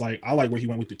also just like I like where he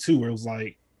went with it too, where it was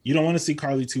like you don't want to see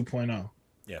Carly 2.0.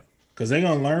 Yeah, because they're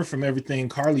gonna learn from everything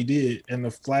Carly did and the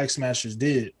Flag Smashers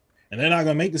did, and they're not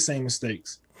gonna make the same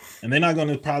mistakes. And they're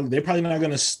probably not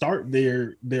gonna start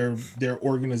their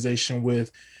organization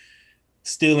with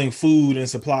stealing food and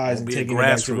supplies and taking it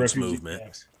back to refugee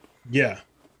camps. Yeah,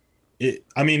 it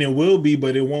will be,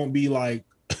 but it won't be like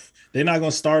they're not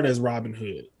gonna start as Robin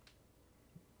Hood.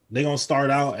 They're gonna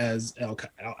start out as Al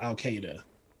Qaeda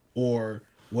or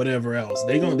whatever else.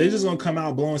 They're just gonna come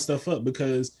out blowing stuff up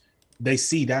because they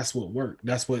see that's what worked.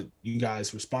 That's what you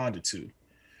guys responded to.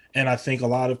 And I think a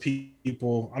lot of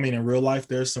people, in real life,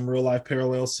 there's some real life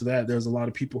parallels to that. There's a lot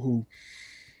of people who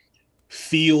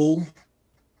feel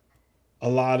a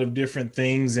lot of different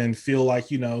things and feel like,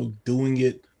 doing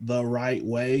it the right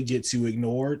way gets you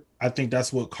ignored. I think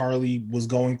that's what Carly was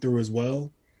going through as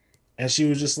well. And she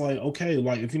was just like, okay,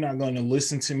 like, if you're not going to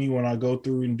listen to me when I go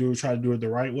through and try to do it the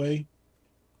right way,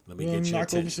 let me get your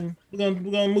attention. We're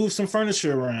gonna move some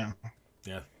furniture around.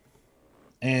 Yeah.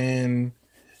 And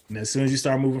as soon as you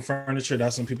start moving furniture,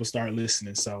 that's when people start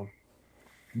listening. So,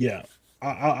 yeah,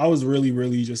 I was really,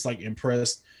 really just like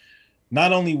impressed,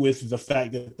 not only with the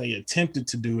fact that they attempted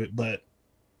to do it, but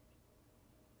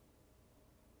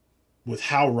with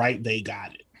how right they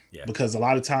got it. Yeah. Because a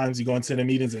lot of times you go into the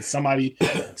meetings and somebody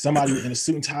in a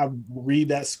suit and tie will read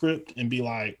that script and be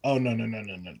like, oh, no.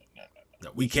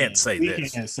 We can't say this. We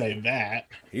can't say that.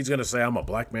 He's going to say I'm a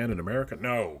black man in America?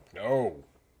 No.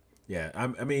 Yeah,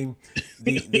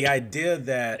 the idea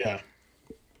that yeah.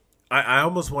 I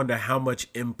almost wonder how much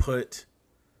input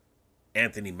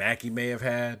Anthony Mackie may have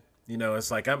had.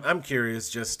 It's like I'm curious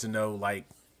just to know, like,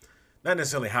 not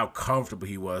necessarily how comfortable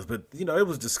he was, but it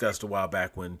was discussed a while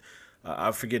back when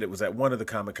I forget, it was at one of the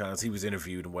Comic-Cons he was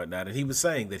interviewed and whatnot, and he was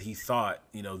saying that he thought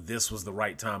this was the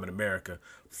right time in America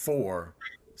for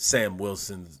Sam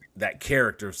Wilson, that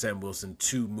character of Sam Wilson,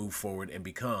 to move forward and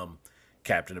become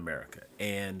Captain America.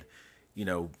 And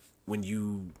when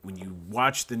you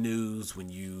watch the news, when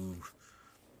you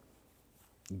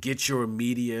get your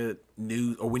media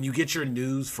news, or when you get your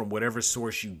news from whatever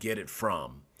source you get it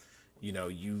from,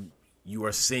 you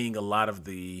are seeing a lot of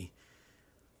the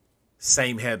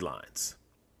same headlines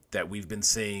that we've been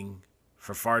seeing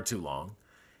for far too long.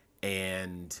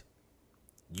 And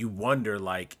you wonder,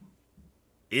 like,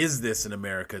 is this an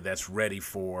America that's ready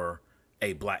for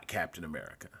a black Captain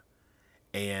America?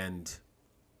 And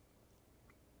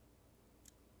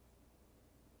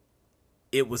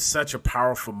it was such a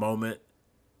powerful moment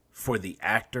for the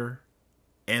actor,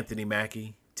 Anthony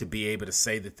Mackie, to be able to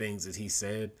say the things that he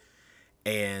said.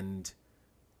 And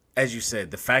as you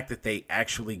said, the fact that they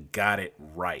actually got it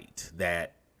right,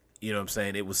 that, you know what I'm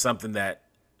saying, it was something that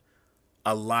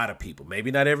a lot of people,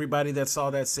 maybe not everybody that saw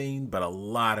that scene, but a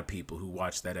lot of people who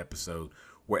watched that episode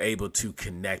were able to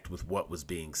connect with what was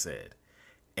being said.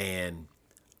 And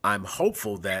I'm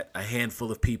hopeful that a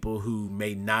handful of people who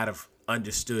may not have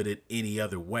understood it any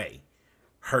other way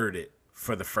heard it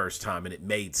for the first time and it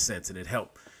made sense and it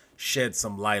helped shed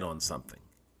some light on something.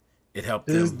 It helped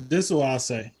them. This is what I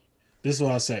say. This is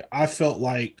what I say. I feel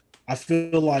like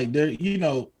there,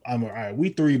 I'm all right. We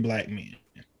three black men.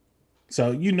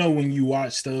 So, when you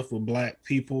watch stuff with black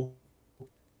people,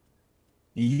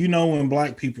 when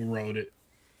black people wrote it,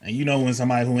 and when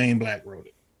somebody who ain't black wrote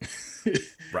it.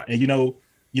 Right. And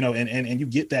and you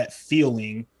get that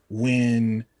feeling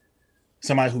when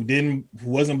somebody who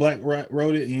wasn't black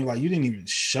wrote it, and you're like, you didn't even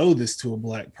show this to a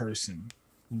black person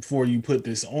before you put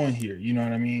this on here. You know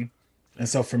what I mean? And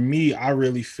so for me, I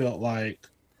feel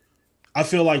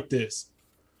like this.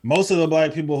 Most of the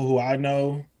black people who I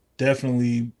know,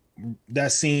 definitely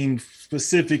that scene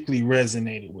specifically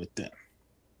resonated with them.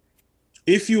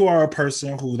 If you are a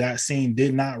person who that scene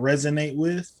did not resonate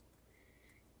with,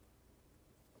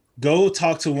 go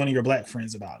talk to one of your black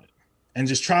friends about it and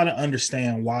just try to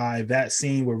understand why that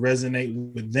scene would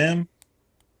resonate with them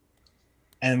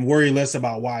and worry less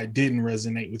about why it didn't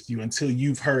resonate with you until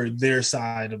you've heard their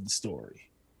side of the story.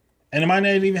 And it might not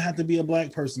even have to be a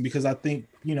black person, because I think,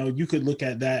 you could look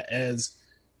at that as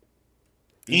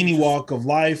any walk of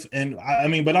life. And I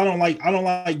mean, but I don't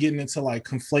like getting into like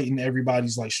conflating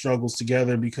everybody's like struggles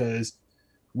together, because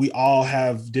we all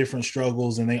have different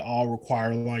struggles and they all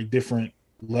require like different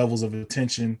levels of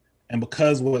attention. And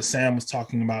because what Sam was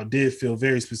talking about did feel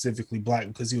very specifically black,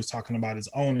 because he was talking about his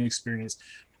own experience,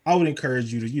 I would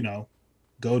encourage you to,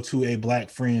 go to a black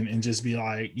friend and just be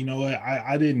like, you know what,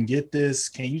 I didn't get this.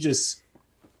 Can you just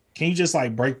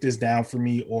like break this down for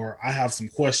me? Or I have some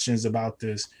questions about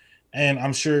this. And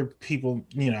I'm sure people,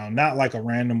 not like a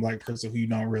random black person who you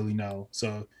don't really know.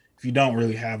 So if you don't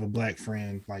really have a black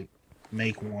friend, like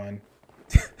make one,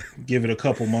 give it a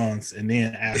couple months and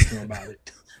then ask them about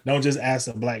it. Don't just ask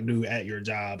a black dude at your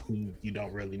job who you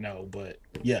don't really know. But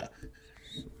yeah,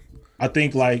 I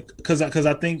think like, cause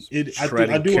I think it,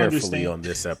 I do understand on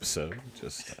this episode.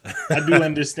 Just I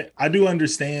do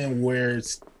understand where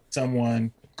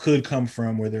someone could come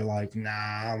from, where they're like,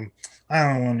 nah,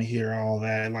 I don't want to hear all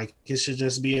that. Like, it should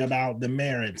just be about the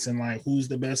merits and like who's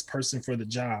the best person for the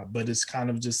job. But it's kind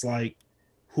of just like,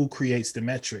 who creates the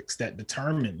metrics that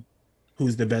determine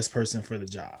who's the best person for the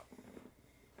job?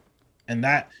 And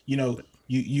that,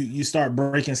 you start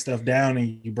breaking stuff down,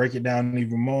 and you break it down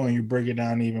even more, and you break it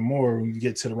down even more when you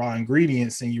get to the raw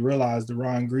ingredients, and you realize the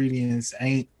raw ingredients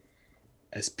ain't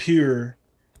as pure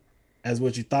as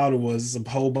what you thought it was. It's a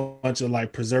whole bunch of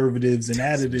like preservatives and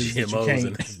additives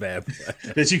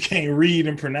that you can't read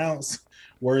and pronounce.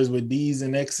 Whereas with D's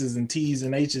and X's and T's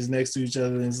and H's next to each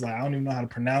other, it's like, I don't even know how to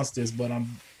pronounce this, but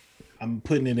I'm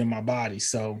putting it in my body.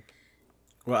 So,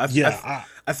 well,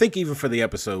 I think even for the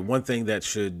episode, one thing that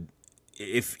should,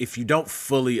 if you don't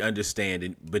fully understand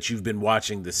it, but you've been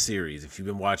watching the series, if you've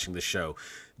been watching the show,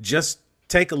 just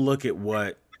take a look at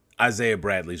what Isaiah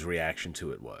Bradley's reaction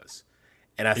to it was.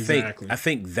 And I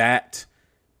think that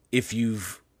if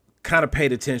you've kind of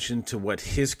paid attention to what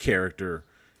his character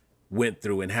went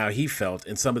through and how he felt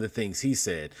and some of the things he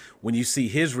said, when you see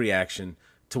his reaction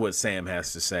to what Sam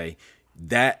has to say,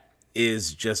 that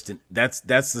is just that's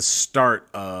the start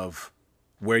of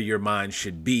where your mind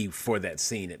should be for that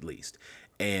scene, at least.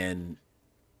 And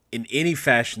in any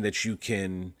fashion that you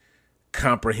can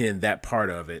comprehend that part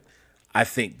of it, I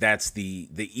think that's the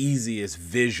easiest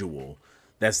visual,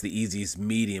 that's the easiest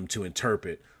medium to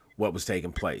interpret what was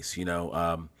taking place,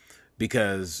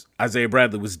 because Isaiah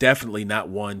Bradley was definitely not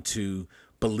one to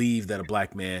believe that a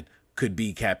black man could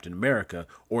be Captain America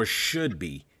or should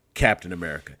be Captain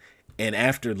America. And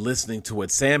after listening to what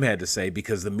Sam had to say,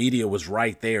 because the media was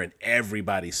right there and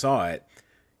everybody saw it,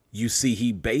 you see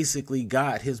he basically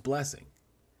got his blessing.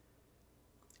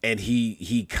 And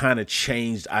he kind of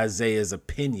changed Isaiah's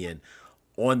opinion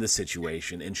on the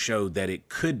situation and showed that it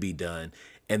could be done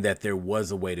and that there was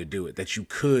a way to do it, that you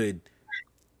could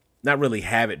not really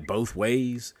have it both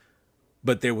ways,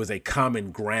 but there was a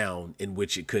common ground in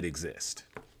which it could exist.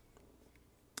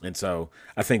 And so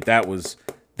I think that was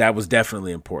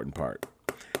definitely an important part.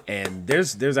 And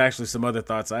there's actually some other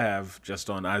thoughts I have just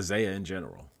on Isaiah in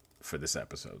general for this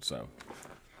episode. So,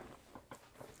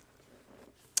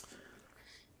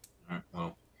 all right,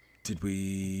 well, did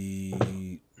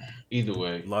we? Either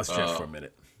way, lost track for a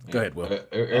minute. Go ahead, Will.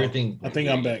 Everything. I think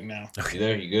I'm back now. You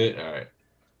there? You good? All right.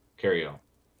 Carry on.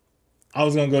 I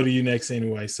was gonna go to you next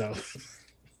anyway. So,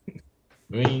 I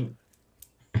mean,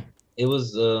 it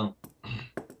was.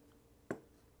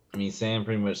 I mean, Sam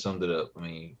pretty much summed it up. I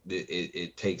mean,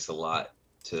 it takes a lot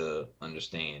to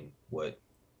understand what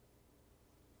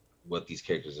these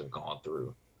characters have gone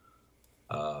through,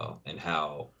 and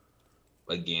how,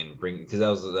 again, because that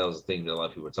was the thing that a lot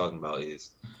of people were talking about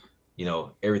is,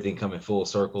 everything coming full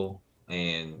circle,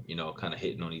 and kind of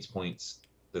hitting on these points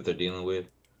that they're dealing with,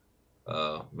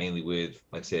 mainly with,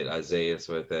 like I said, Isaiah.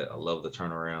 So like that, I love the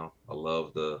turnaround. I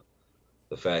love the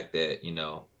fact that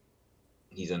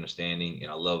he's understanding,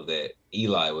 and I love that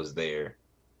Eli was there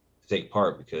to take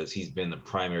part, because he's been the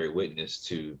primary witness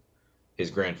to his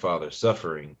grandfather's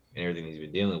suffering and everything he's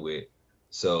been dealing with.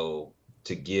 So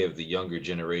to give the younger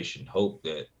generation hope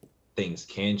that things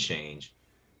can change,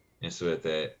 and so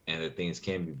that and that things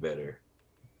can be better,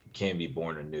 can be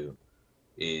born anew,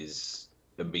 is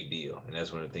a big deal. And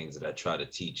that's one of the things that I try to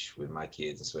teach with my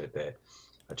kids, and so that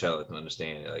I try to let them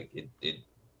understand, like, it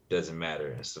doesn't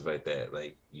matter and stuff like that.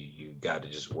 Like, you got to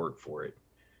just work for it,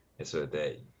 and so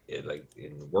that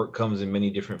work comes in many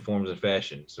different forms and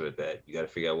fashion. So that you got to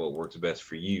figure out what works best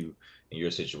for you in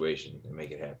your situation and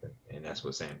make it happen. And that's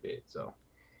what Sam did. So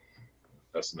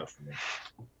that's enough for me.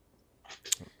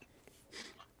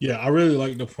 yeah, I really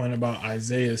like the point about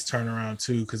Isaiah's turnaround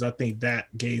too, because I think that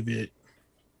gave it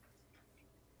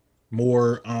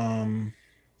more.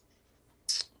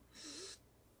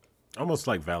 Almost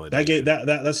like validation. That gave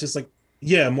that's just like,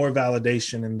 yeah, more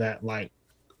validation in that, like,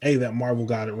 hey, that Marvel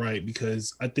got it right,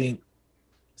 because I think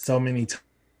so many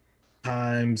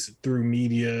times through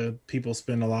media, people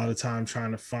spend a lot of time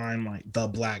trying to find like the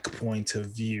black point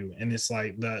of view, and it's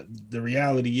like the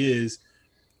reality is,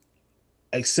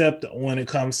 except when it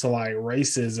comes to like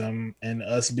racism and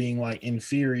us being like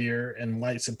inferior and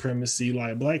white supremacy,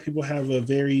 like black people have a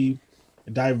very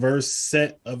diverse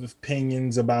set of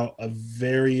opinions about a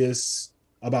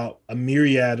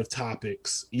myriad of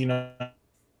topics, you know what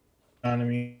I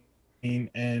mean?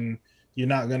 And you're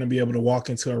not going to be able to walk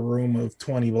into a room of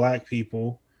 20 black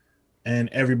people and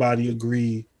everybody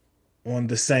agree on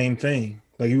the same thing.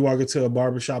 Like, you walk into a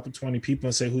barbershop with 20 people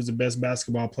and say, who's the best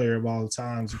basketball player of all the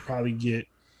times, you probably get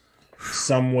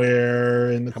somewhere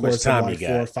in the course of like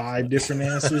 4 or 5 different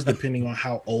answers, depending on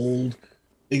how old.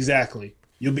 Exactly.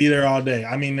 You'll be there all day.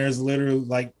 I mean, there's literally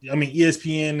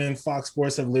ESPN and Fox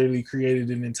Sports have literally created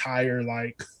an entire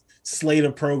like slate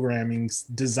of programming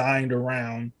designed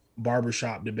around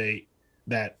barbershop debate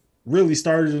that really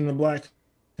started in the black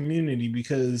community,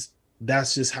 because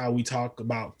that's just how we talk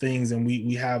about things, and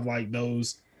we have like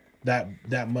those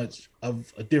that much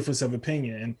of a difference of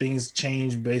opinion, and things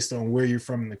change based on where you're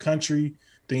from in the country,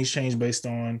 things change based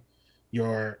on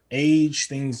your age,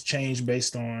 things change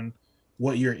based on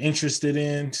what you're interested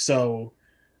in. So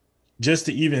just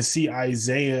to even see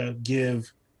Isaiah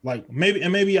give, like,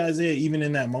 maybe Isaiah even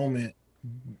in that moment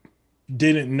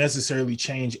didn't necessarily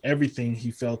change everything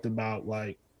he felt about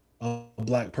like a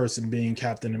black person being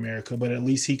Captain America, but at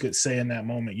least he could say in that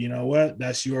moment, you know what,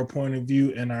 that's your point of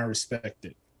view and I respect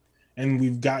it. And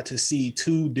we've got to see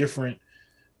 2 different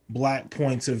black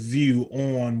points of view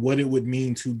on what it would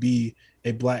mean to be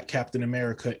a black Captain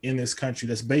America in this country,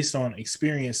 that's based on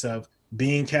experience of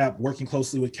being Cap, working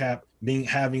closely with Cap,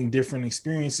 having different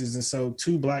experiences. And so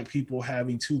 2 black people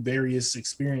having 2 various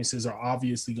experiences are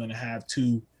obviously going to have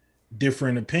 2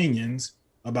 different opinions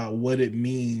about what it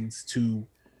means to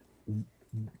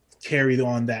carry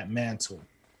on that mantle.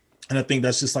 And I think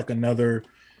that's just like another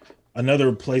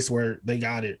place where they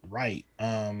got it right.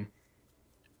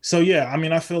 So yeah, I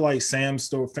mean, I feel like Sam's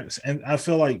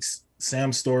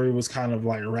story was kind of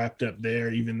like wrapped up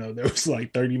there, even though there was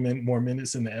like 30 more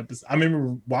minutes in the episode. I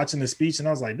remember watching the speech and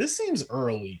I was like, this seems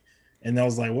early. And I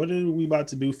was like, what are we about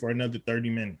to do for another 30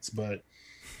 minutes? But,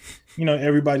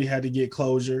 everybody had to get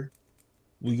closure.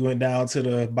 We went down to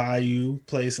the bayou,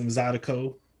 played some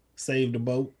Zydeco, saved the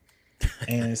boat.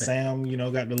 And Sam,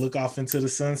 got to look off into the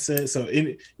sunset. So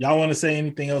y'all want to say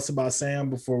anything else about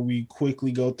Sam before we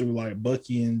quickly go through like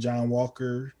Bucky and John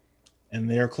Walker and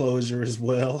their closure as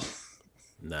well?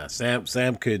 Nah,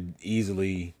 Sam could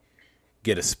easily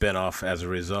get a spinoff as a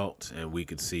result, and we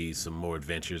could see some more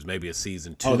adventures, maybe a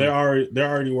season 2. Oh, they're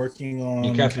already working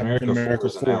on Captain America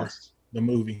 4, the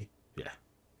movie. Yeah.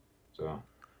 So,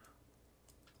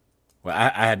 well,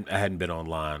 I hadn't been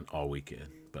online all weekend,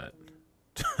 but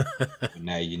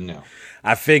now you know.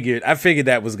 I figured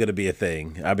that was going to be a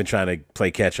thing. I've been trying to play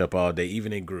catch up all day,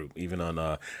 even in group, even on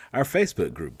our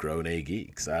Facebook group, Grown A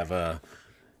Geeks. I've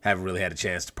haven't really had a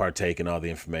chance to partake in all the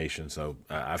information, so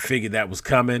I figured that was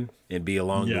coming and be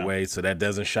along the way. So that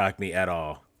doesn't shock me at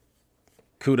all.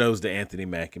 kudos to Anthony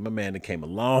Mackie. My man that came a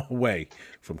long way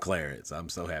from Clarence. I'm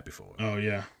so happy for him. Oh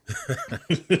yeah.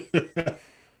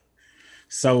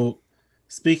 So,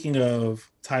 speaking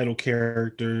of title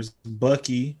characters,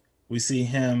 Bucky, we see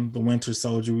him, the Winter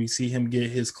Soldier. We see him get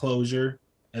his closure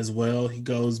as well. He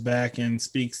goes back and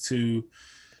speaks to.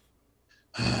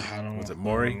 I don't. Was it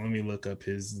Maury? Let me look up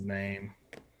his name.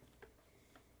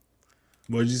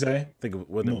 What did you say? I think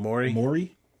was it Maury?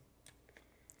 Maury.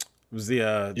 It was the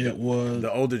It was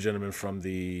the older gentleman from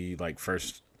the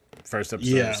first episode,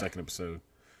 Yeah. or second episode.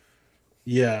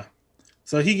 Yeah.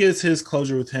 So he gets his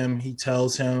closure with him. He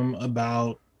tells him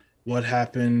about what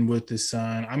happened with his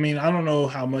son. I mean, I don't know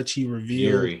how much he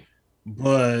revealed, Yuri.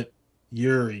 but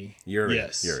Yuri. Yuri.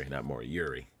 Yes. Yuri, not Maury.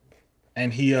 Yuri.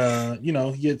 And he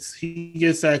he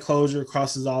gets that closure,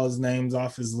 crosses all his names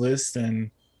off his list,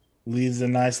 and leaves a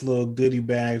nice little goodie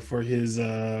bag for his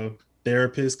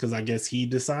therapist, because I guess he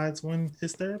decides when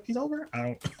his therapy's over.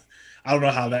 I don't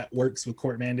know how that works with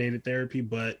court mandated therapy,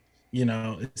 but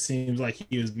it seems like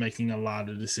he was making a lot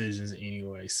of decisions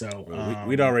anyway. So Well,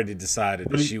 we'd already decided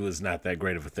that she was not that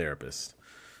great of a therapist,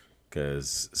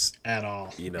 because at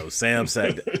all. Sam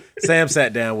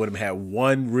sat down with him, had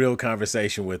one real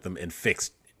conversation with him, and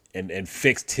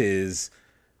fixed his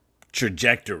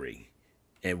trajectory,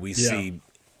 and we see.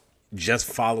 Just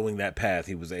following that path,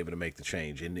 he was able to make the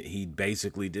change. And he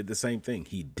basically did the same thing.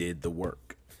 He did the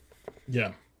work.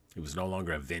 Yeah. He was no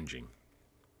longer avenging.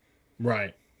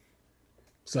 Right.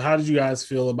 So how did you guys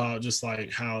feel about just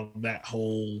like how that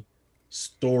whole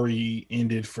story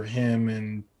ended for him,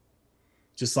 and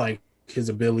just like his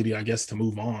ability, I guess, to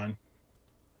move on?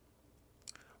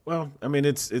 Well, I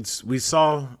mean, we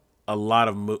saw a lot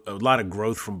of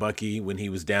growth from Bucky when he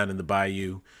was down in the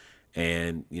bayou.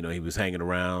 And, he was hanging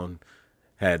around,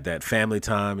 had that family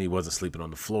time. He wasn't sleeping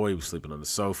on the floor. He was sleeping on the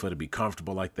sofa to be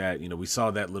comfortable like that. We saw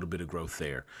that little bit of growth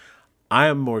there. I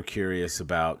am more curious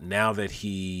about now that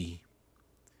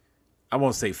I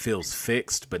won't say feels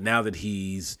fixed, but now that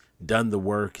he's done the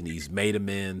work and he's made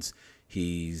amends,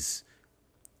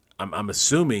 I'm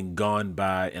assuming, gone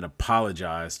by and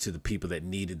apologized to the people that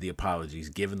needed the apologies,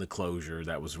 given the closure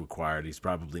that was required. He's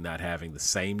probably not having the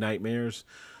same nightmares.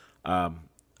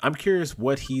 I'm curious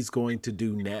what he's going to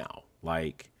do now.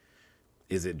 Like,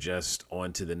 is it just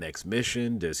on to the next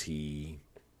mission? Does he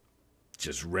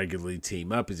just regularly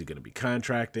team up? Is he going to be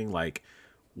contracting? Like,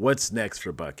 what's next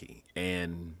for Bucky?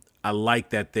 And I like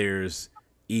that there's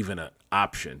even an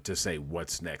option to say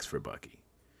what's next for Bucky.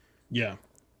 Yeah.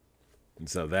 And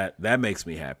so that makes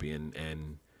me happy.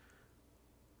 And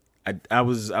I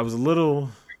was a little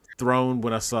thrown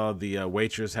when I saw the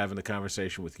waitress having a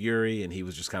conversation with Yuri, and he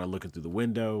was just kind of looking through the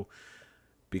window,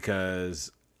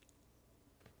 because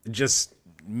just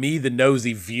me, the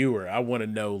nosy viewer, I want to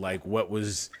know, like, what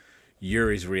was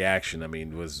Yuri's reaction? I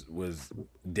mean,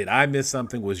 did I miss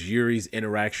something? Was Yuri's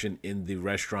interaction in the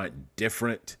restaurant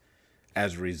different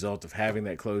as a result of having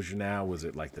that closure now? Was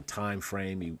it like the time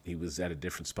frame? He was at a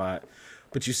different spot.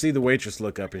 But you see the waitress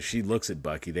look up, and she looks at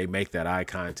Bucky. They make that eye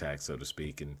contact, so to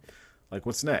speak, and like,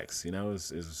 what's next?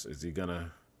 Is he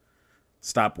gonna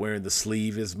stop wearing the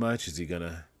sleeve as much? Is he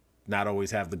gonna not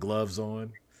always have the gloves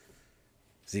on?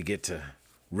 Does he get to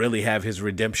really have his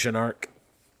redemption arc?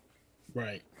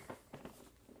 Right.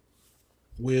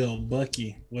 Will,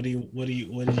 Bucky, what do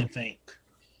you think?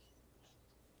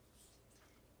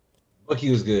 Bucky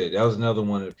was good. That was another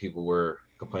one that people were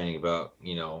complaining about.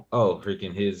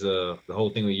 Freaking his the whole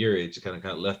thing with Yuri just kind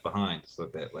of left behind, stuff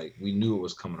like that. Like, we knew it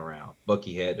was coming around.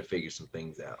 Bucky had to figure some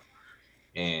things out.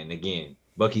 And again,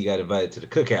 Bucky got invited to the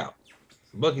cookout.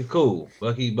 Bucky's cool.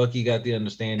 Bucky got the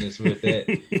understanding with that.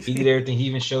 He did everything. He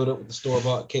even showed up with the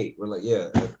store-bought cake. We're like, yeah,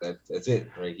 that's it,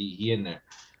 right? He in there.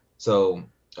 So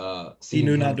he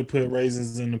knew not to put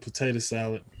raisins in the potato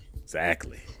salad.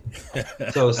 Exactly.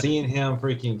 So seeing him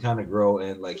freaking kind of grow,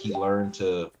 and like he learned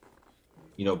to,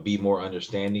 be more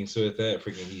understanding. So with that,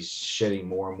 freaking he's shedding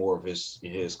more and more of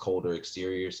his colder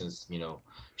exterior since,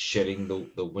 shedding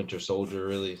the Winter Soldier,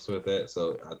 really. So with that,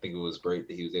 so I think it was great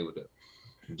that he was able to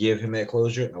give him that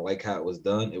closure. I like how it was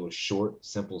done. It was short,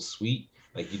 simple, sweet.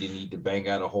 Like, you didn't need to bang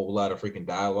out a whole lot of freaking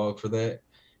dialogue for that.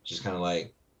 Just kind of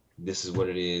like, this is what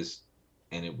it is,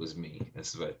 and it was me.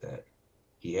 That's like that.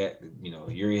 He had,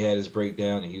 Yuri had his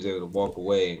breakdown, and he was able to walk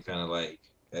away and kind of like,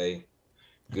 hey,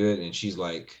 good. And she's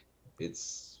like,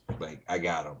 it's like, I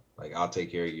got him. Like, I'll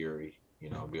take care of Yuri.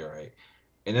 I'll be all right.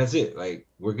 And that's it. Like,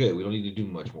 we're good. We don't need to do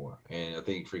much more. And I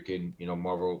think freaking,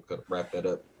 Marvel could wrap that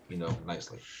up,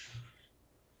 nicely.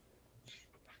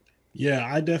 Yeah,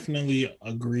 I definitely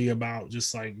agree about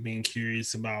just like being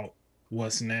curious about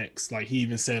what's next. Like, he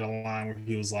even said a line where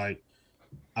he was like,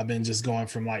 I've been just going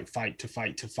from like fight to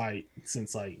fight to fight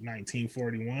since like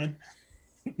 1941.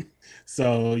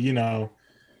 So, you know,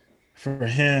 for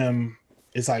him,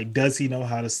 it's like, does he know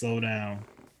how to slow down?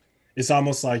 It's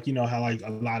almost like, you know, how like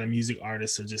a lot of music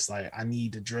artists are just like, I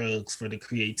need the drugs for the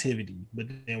creativity. But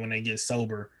then when they get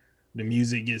sober, the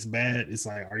music gets bad. It's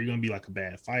like, are you going to be like a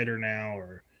bad fighter now?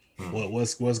 Or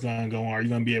what's going to go on? Are you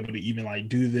going to be able to even like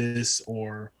do this?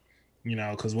 Or, you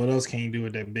know, because what else can you do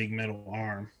with that big metal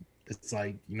arm? It's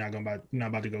like you're not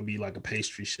about to go be like a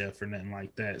pastry chef or nothing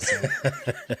like that.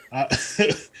 So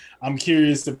I'm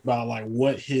curious about like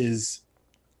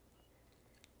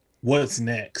what's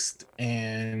next.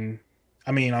 And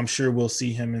I mean, I'm sure we'll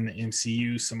see him in the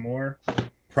MCU some more,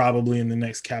 probably in the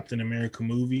next Captain America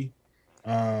movie.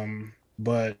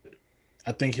 But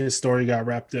I think his story got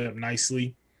wrapped up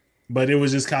nicely. But it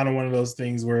was just kind of one of those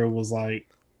things where it was like,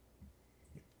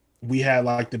 we had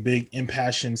like the big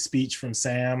impassioned speech from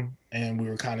Sam, and we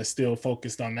were kind of still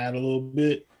focused on that a little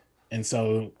bit. And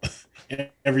so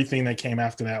everything that came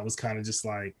after that was kind of just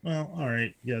like, well, all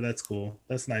right, yeah, that's cool.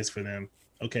 That's nice for them.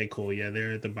 Okay, cool. Yeah,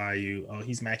 they're at the bayou. Oh,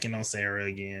 he's macking on Sarah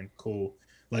again. Cool.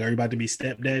 Like, are you about to be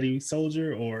stepdaddy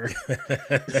soldier or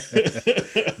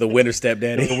the winter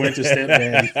stepdaddy? The winter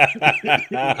stepdaddy.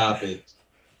 Stop it.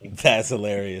 That's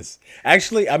hilarious.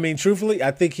 Actually, I mean, truthfully,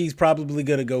 I think he's probably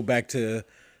gonna go back to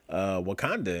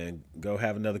Wakanda and go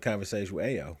have another conversation with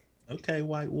Ayo. Okay,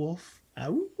 White Wolf.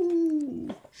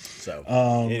 So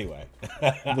anyway,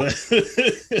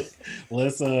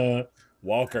 let's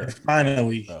Walker.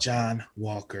 Finally, John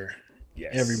Walker.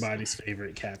 Yes. Everybody's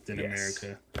favorite Captain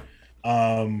America.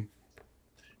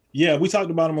 Yeah, we talked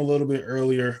about him a little bit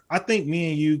earlier. I think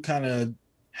me and you kind of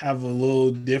have a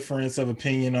little difference of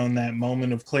opinion on that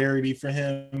moment of clarity for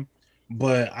him,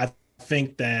 but I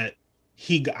think that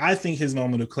I think his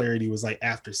moment of clarity was like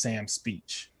after Sam's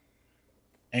speech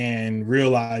and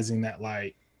realizing that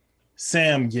like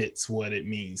Sam gets what it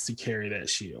means to carry that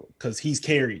shield because he's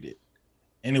carried it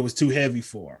and it was too heavy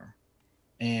for him.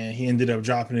 And he ended up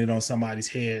dropping it on somebody's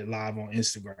head live on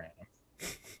Instagram.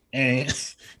 And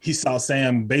he saw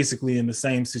Sam basically in the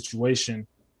same situation,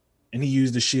 and he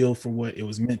used the shield for what it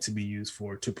was meant to be used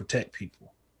for, to protect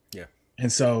people. Yeah.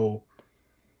 And so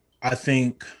I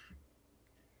think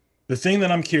the thing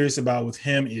that I'm curious about with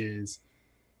him is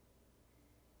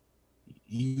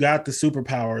you got the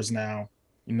superpowers now.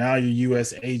 Now you're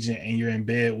U.S. agent and you're in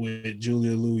bed with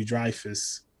Julia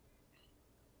Louis-Dreyfus,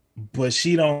 but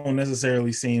she don't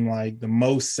necessarily seem like the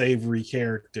most savory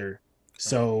character.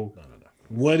 So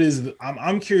what is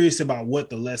I'm curious about what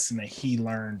the lesson that he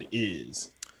learned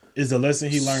is. Is the lesson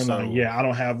he learned like, yeah, I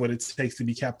don't have what it takes to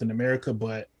be Captain America,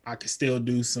 but I can still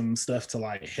do some stuff to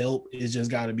like help. It's just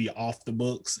got to be off the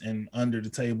books and under the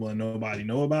table and nobody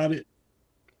know about it,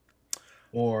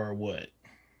 or what?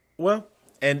 Well,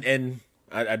 and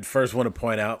I'd first want to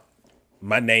point out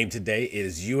my name today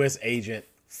is U.S. Agent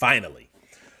Finally.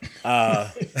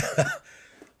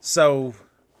 So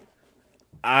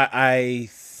I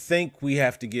think we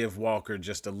have to give Walker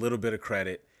just a little bit of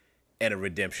credit and a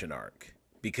redemption arc,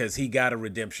 because he got a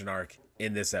redemption arc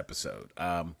in this episode.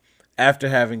 After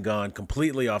having gone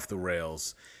completely off the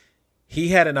rails, he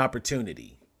had an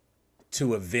opportunity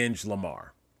to avenge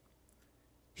Lamar.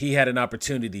 He had an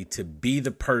opportunity to be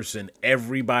the person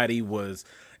everybody was,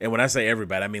 and when I say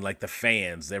everybody, I mean like the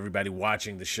fans, everybody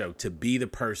watching the show, to be the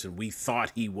person we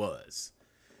thought he was,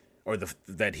 or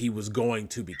that he was going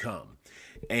to become.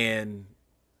 And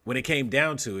when it came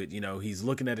down to it, you know, he's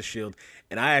looking at a shield,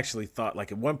 and I actually thought,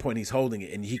 like, at one point he's holding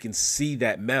it and he can see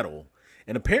that medal,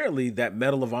 and apparently that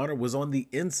Medal of Honor was on the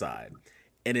inside,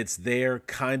 and it's there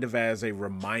kind of as a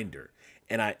reminder.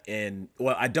 And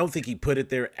I don't think he put it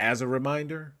there as a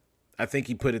reminder. I think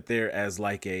he put it there as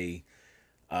like a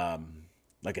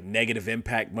negative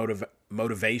impact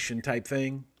motivation type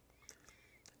thing.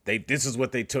 This is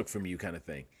what they took from you kind of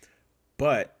thing.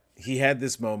 But he had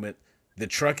this moment. The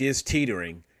truck is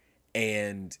teetering,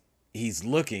 and he's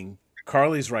looking.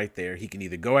 Carly's right there. He can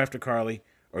either go after Carly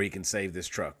or he can save this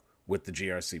truck with the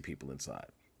GRC people inside.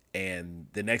 And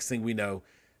the next thing we know,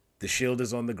 the shield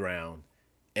is on the ground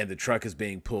and the truck is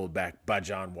being pulled back by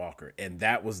John Walker. And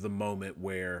that was the moment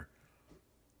where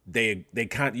they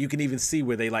you can even see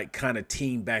where they like kind of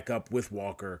team back up with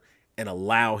Walker and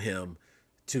allow him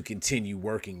to continue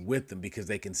working with them, because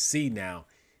they can see now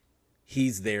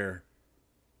he's there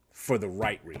for the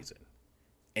right reason.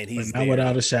 And he's not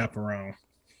without a chaperone.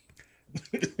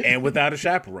 And without a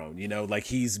chaperone, you know, like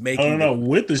he's making. I don't know,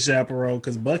 with the chaperone,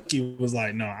 because Bucky was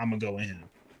like, "No, I'm gonna go in."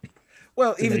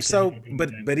 Well, even so,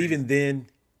 but even then,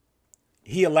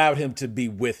 he allowed him to be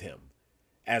with him,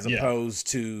 as opposed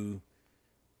to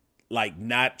like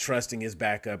not trusting his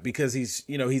backup because he's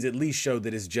at least showed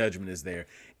that his judgment is there.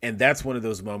 And that's one of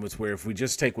those moments where if we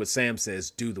just take what Sam says,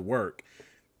 do the work,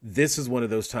 this is one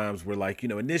of those times where, like,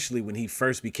 initially when he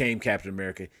first became Captain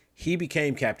America, he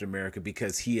became Captain America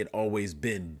because he had always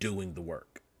been doing the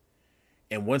work.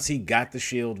 And once he got the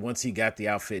shield, once he got the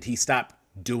outfit, he stopped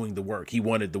doing the work. He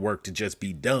wanted the work to just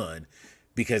be done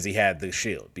because he had the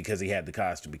shield, because he had the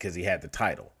costume, because he had the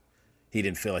title. He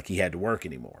didn't feel like he had to work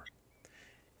anymore.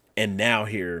 And now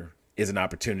here is an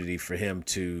opportunity for him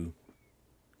to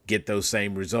get those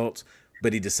same results,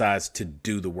 but he decides to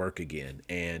do the work again.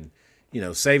 And,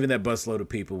 saving that busload of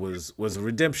people was a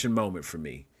redemption moment for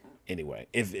me. Anyway,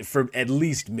 if for at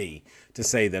least me to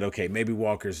say that, okay, maybe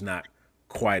Walker's not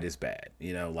quite as bad,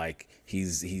 like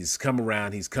he's come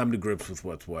around, he's come to grips with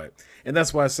what's what. And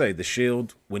that's why I say the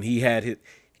shield, when he had it,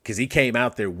 because he came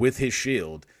out there with his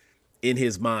shield, in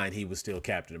his mind, he was still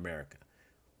Captain America.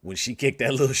 When she kicked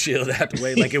that little shield out the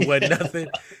way like it wasn't nothing,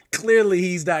 clearly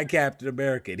he's not Captain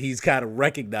America. And he's kind of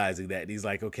recognizing that. And he's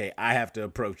like, okay, I have to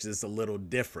approach this a little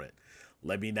different.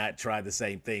 Let me not try the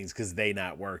same things because they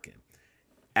not working.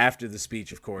 After the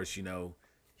speech, of course,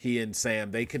 he and Sam,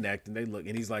 they connect and they look.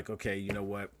 And he's like, okay, you know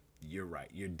what? You're right.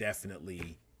 You're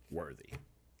definitely worthy.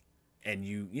 And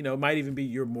it might even be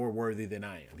you're more worthy than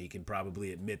I am. He can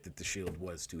probably admit that the shield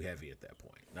was too heavy at that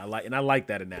point. And I like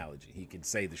that analogy. He can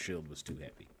say the shield was too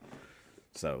heavy.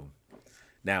 So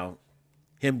now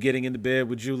him getting into bed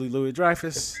with Julie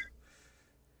Louis-Dreyfus.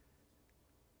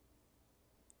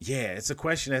 Yeah, it's a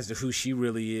question as to who she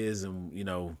really is.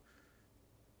 And,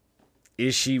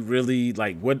 is she really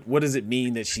like, what does it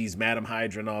mean that she's Madam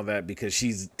Hydra and all that? Because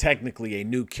she's technically a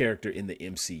new character in the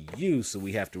MCU. So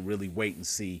we have to really wait and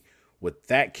see what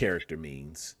that character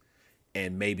means.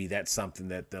 And maybe that's something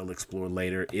that they'll explore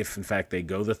later if, in fact, they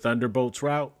go the Thunderbolts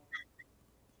route.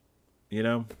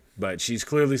 But she's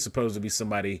clearly supposed to be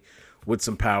somebody with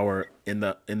some power in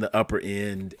the upper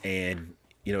end. And,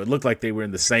 it looked like they were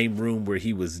in the same room where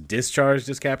he was discharged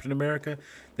as Captain America,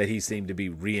 that he seemed to be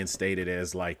reinstated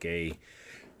as like a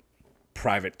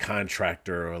private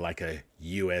contractor or like a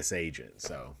U.S. agent.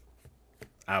 So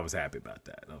I was happy about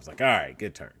that. I was like, all right,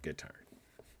 good turn.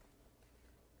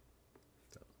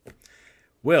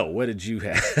 Will, what did you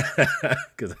have?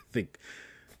 Because I think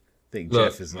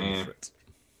Jeff is on the fritz.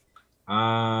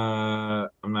 I'm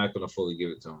not gonna fully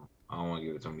give it to him. I don't want to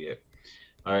give it to him yet.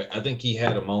 All right, I think he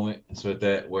had a moment so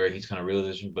that where he's kind of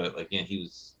realizing, but again,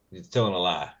 he's telling a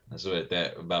lie. And so at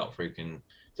that about freaking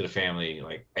to the family,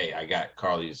 like, hey, I got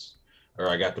Carly's, or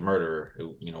I got the murderer.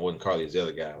 It, wasn't Carly, it's the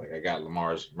other guy. Like, I got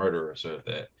Lamar's murderer, so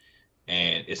that.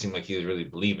 And it seemed like he was really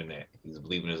believing that. He was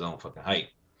believing his own fucking hype.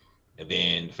 And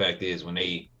then the fact is, when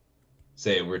they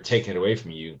said we're taking it away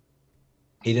from you,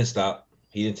 he didn't stop.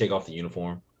 He didn't take off the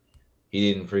uniform.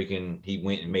 He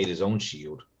went and made his own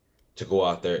shield to go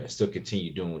out there and still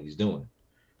continue doing what he's doing.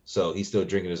 So he's still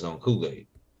drinking his own Kool-Aid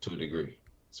to a degree.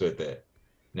 So at that.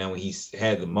 Now when he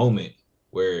had the moment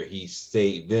where he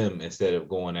saved them instead of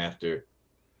going after,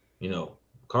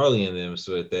 Carly and them,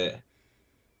 so at that,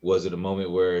 was it a moment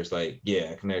where it's like, yeah,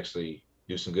 I can actually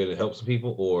do some good and help some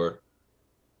people? Or,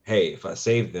 hey, if I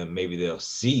save them, maybe they'll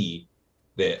see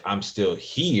that I'm still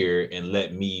here and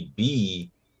let me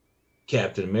be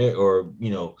Captain America, or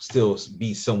still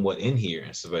be somewhat in here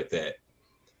and stuff like that.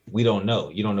 We don't know.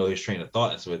 You don't know his train of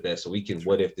thought and stuff like that. So we can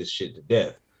what if this shit to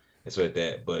death and stuff like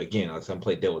that. But again, I'm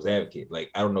playing devil's advocate.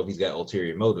 Like, I don't know if he's got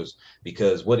ulterior motives,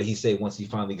 because what did he say once he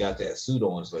finally got that suit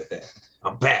on and stuff like that?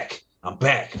 I'm back.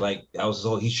 Like, that was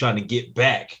all he's trying to get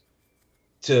back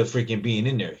to freaking being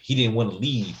in there. He didn't want to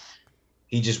leave.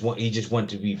 He just wanted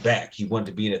to be back. He wanted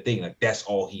to be in a thing. Like, that's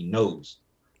all he knows.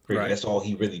 Right. That's all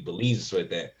he really believes, so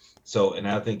that. So, and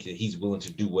I think that he's willing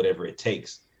to do whatever it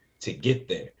takes to get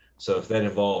there. So if that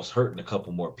involves hurting a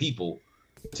couple more people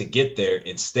to get there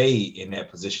and stay in that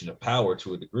position of power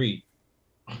to a degree,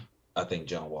 I think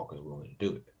John Walker is willing to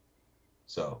do it.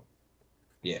 So,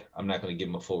 yeah, I'm not going to give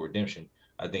him a full redemption.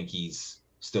 I think he's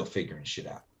still figuring shit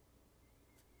out.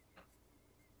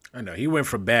 I know he went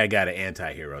from bad guy to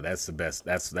anti-hero. That's the best.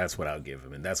 That's what I'll give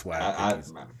him, and that's why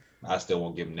I still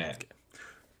won't give him that.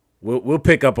 We'll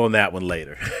pick up on that one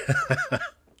later.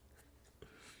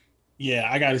 Yeah,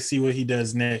 I got to see what he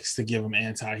does next to give him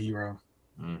anti-hero.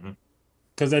 Mm-hmm.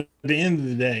 Because at the end of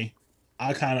the day,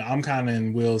 I'm kind of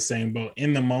in Will's same boat.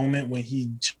 In the moment when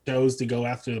he chose to go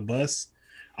after the bus,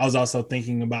 I was also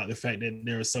thinking about the fact that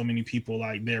there are so many people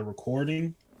like they're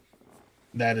recording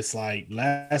that it's like,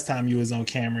 last time you was on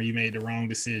camera, you made the wrong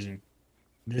decision.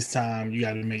 This time you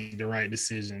got to make the right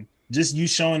decision. Just you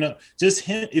showing up, just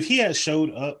him. If he had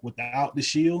showed up without the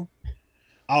shield,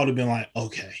 I would have been like,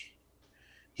 okay,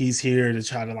 he's here to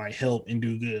try to like help and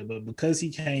do good. But because he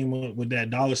came up with that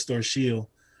dollar store shield,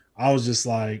 I was just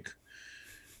like,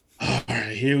 all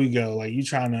right, here we go. Like you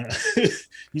trying to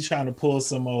you trying to pull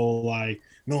some old like,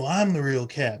 no, I'm the real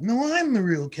Cap. No, I'm the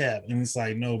real Cap. And it's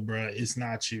like, no, bro, it's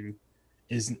not you.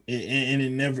 And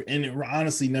it never, and it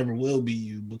honestly never will be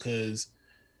you, because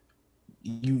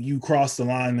you cross the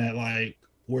line that like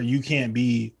where you can't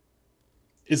be.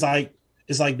 It's like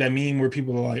that meme where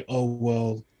people are like, oh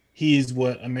well, he is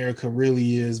what America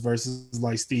really is, versus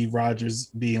like Steve Rogers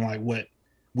being like what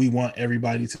we want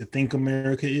everybody to think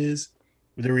America is.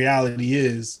 But the reality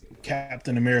is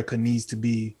Captain America needs to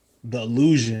be the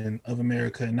illusion of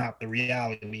America and not the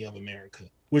reality of America,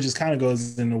 which is kind of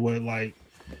goes into what like,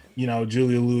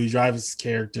 Julia Louis-Dreyfus'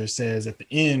 character says at the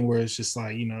end, where it's just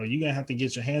like, you're gonna have to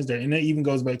get your hands dirty. And it even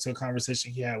goes back to a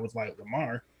conversation he had with like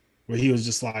Lamar, where he was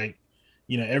just like,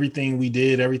 everything we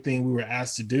did, everything we were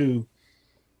asked to do,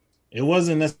 it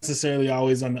wasn't necessarily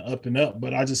always on the up and up,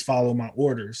 but I just follow my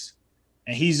orders.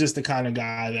 And he's just the kind of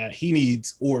guy that he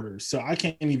needs orders. So I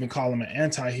can't even call him an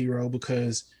anti-hero,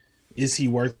 because is he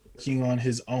working on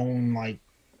his own like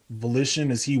volition?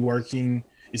 Is he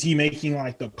making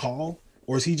like the call?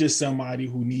 Or is he just somebody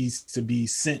who needs to be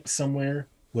sent somewhere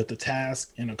with a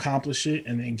task and accomplish it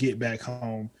and then get back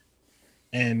home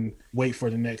and wait for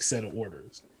the next set of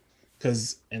orders?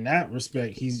 Because in that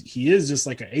respect, he is just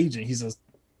like an agent. He's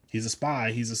a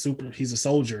spy. He's a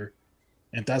soldier.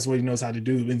 And that's what he knows how to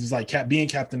do. And it's like being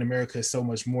Captain America is so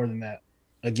much more than that.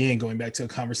 Again, going back to a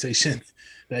conversation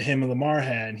that him and Lamar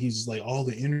had, and he's just like, all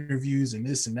the interviews and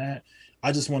this and that.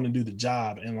 I just want to do the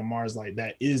job. And Lamar's like,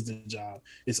 that is the job.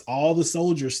 It's all the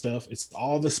soldier stuff. It's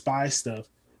all the spy stuff,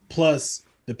 plus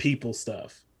the people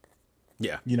stuff.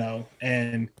 Yeah.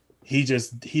 And he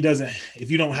doesn't,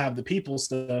 if you don't have the people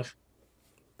stuff,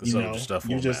 the soldier stuff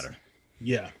won't matter.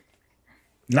 Yeah.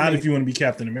 Not if you want to be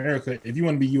Captain America. If you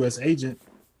want to be U.S. agent,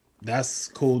 that's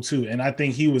cool too. And I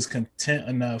think he was content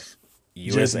enough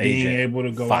US just being agent, able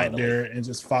to go finally out there and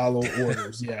just follow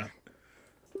orders. Yeah.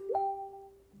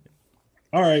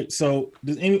 All right. So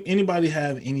does anybody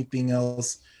have anything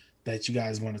else that you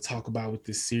guys want to talk about with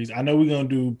this series? I know we're going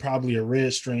to do probably a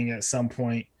red string at some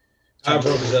point. I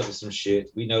broke us up with some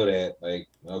shit. We know that. Like,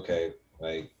 okay.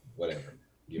 Like, whatever.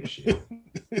 Give a shit.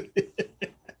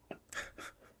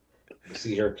 You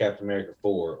see her Captain America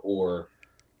 4, or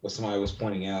what somebody was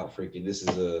pointing out, freaking, this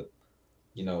is a,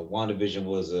 WandaVision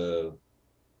was a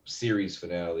series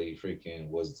finale, freaking,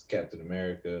 was Captain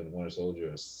America and Winter Soldier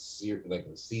a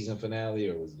season finale,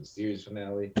 or was it a series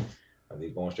finale? Are they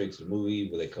going straight to the movie?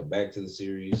 Will they come back to the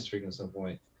series, freaking, at some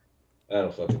point? I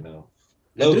don't fucking know.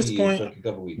 At this point, a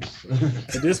couple weeks.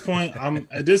 at this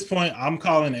point, I'm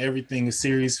calling everything a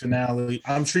series finale.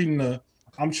 I'm treating the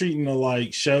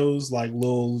like shows like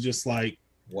little just like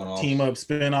One-offs. Team up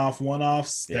spin-off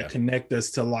one-offs that connect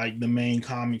us to like the main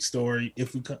comic story.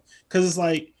 Because it's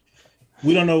like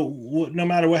we don't know no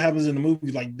matter what happens in the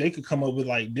movie, like they could come up with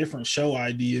like different show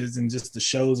ideas, and just the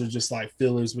shows are just like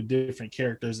fillers with different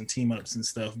characters and team ups and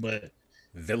stuff. But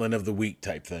villain of the week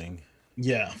type thing.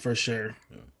 Yeah, for sure.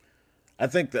 Yeah. I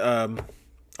think the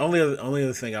only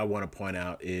other thing I want to point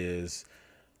out is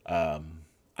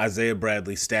Isaiah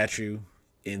Bradley's statue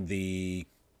in the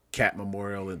Cap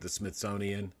Memorial at the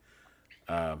Smithsonian.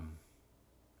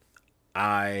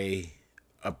 I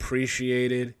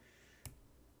appreciated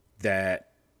that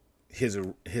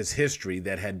his history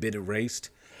that had been erased.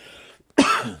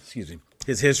 Excuse me.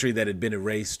 His history that had been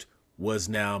erased was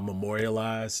now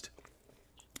memorialized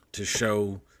to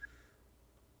show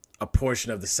a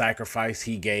portion of the sacrifice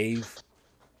he gave.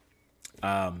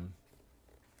 I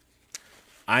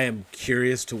am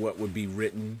curious to what would be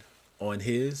written on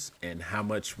his and how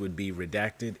much would be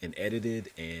redacted and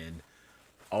edited and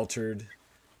altered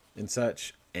and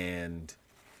such. And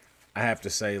I have to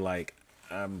say, like,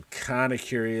 I'm kind of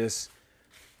curious.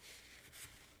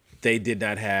 They did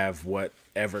not have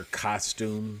whatever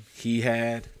costume he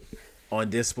had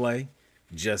on display.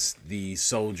 Just the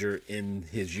soldier in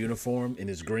his uniform, in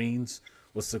his greens.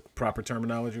 What's the proper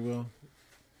terminology, Will?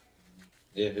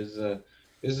 Yeah, his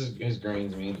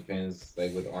greens. I mean, it depends.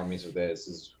 Like with armies with that,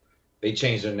 they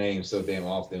change their names so damn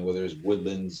often. Whether it's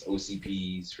Woodlands,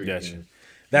 OCPs, freaking. Gotcha.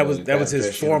 That was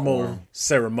his formal uniform.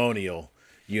 Ceremonial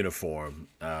uniform.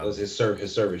 It was his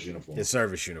service uniform. His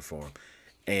service uniform,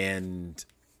 and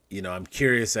I'm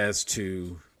curious as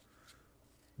to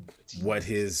what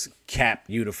his Cap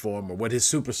uniform or what his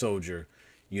super soldier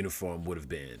uniform would have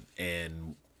been.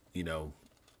 And,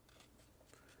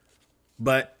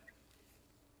 but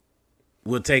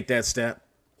we'll take that step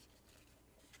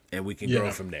and we can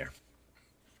grow from there.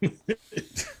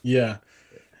 Yeah.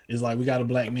 It's like, we got a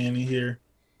black man in here.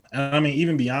 And I mean,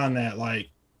 even beyond that, like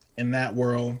in that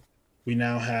world, we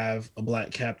now have a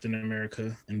black Captain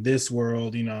America. In this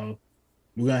world, you know,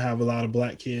 we're gonna have a lot of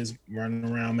black kids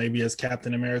running around maybe as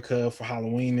Captain America for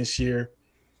Halloween this year.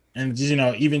 And you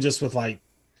know, even just with like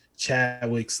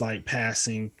Chadwick's like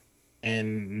passing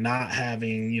and not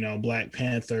having, you know, Black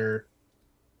Panther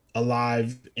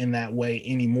alive in that way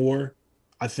anymore,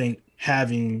 I think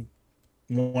having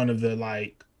one of the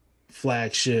like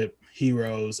flagship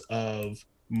heroes of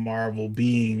Marvel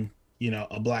being, you know,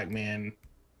 a black man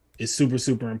is super,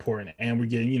 super important. And we're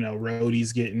getting, you know,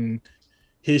 Rhodey's getting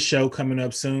his show coming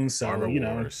up soon. So, Armor you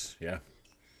know, Wars, yeah.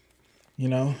 you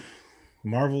know,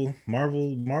 Marvel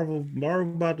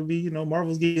about to be, you know,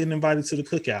 Marvel's getting invited to the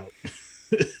cookout.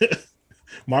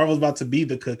 Marvel's about to be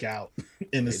the cookout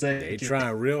in the second. They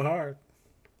trying real hard.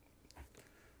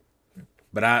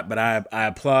 But I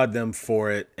applaud them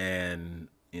for it, and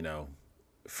you know,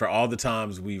 for all the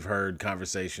times we've heard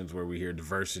conversations where we hear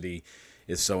diversity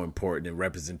is so important and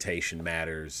representation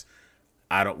matters.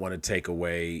 I don't want to take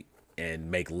away and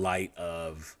make light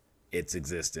of its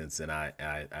existence, and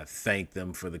I thank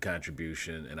them for the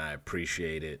contribution, and I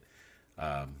appreciate it.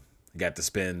 Got to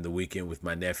spend the weekend with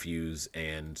my nephews,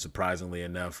 and surprisingly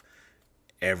enough,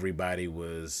 everybody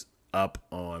was up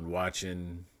on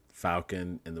watching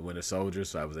Falcon and the Winter Soldier,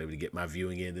 so I was able to get my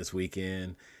viewing in this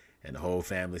weekend, and the whole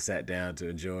family sat down to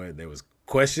enjoy it. There was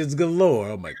questions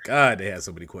galore. Oh my God, they had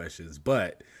so many questions,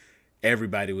 but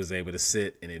everybody was able to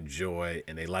sit and enjoy,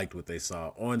 and they liked what they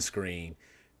saw on screen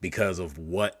because of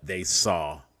what they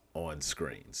saw on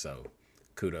screen. So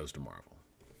kudos to Marvel.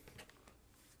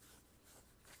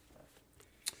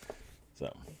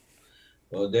 So,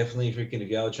 well, definitely freaking if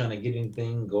y'all trying to get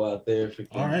anything, go out there.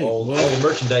 Freaking right, all the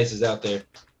merchandise is out there.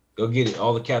 Go get it.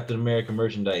 All the Captain America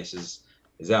merchandise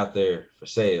is out there for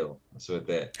sale. That's what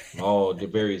that. All the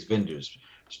various vendors,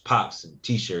 pops and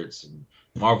T-shirts and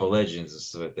Marvel Legends and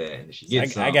stuff like that. And if you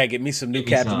get I gotta get me some new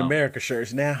Captain America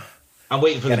shirts now. I'm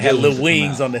waiting for gotta the have little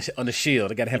wings on the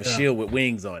shield. I gotta have a shield with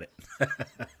wings on it.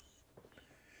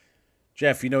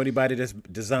 Jeff, you know anybody that's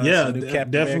designed some new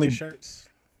Captain America shirts?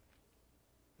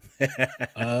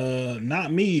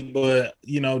 Not me, but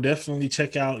you know, definitely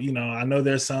check out, you know, I know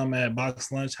there's some at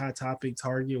Box Lunch, Hot Topic,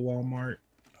 Target, Walmart.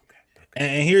 Okay.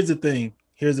 And here's the thing,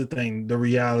 the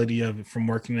reality of it from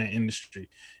working in the industry.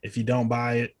 If you don't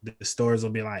buy it, the stores will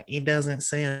be like, it doesn't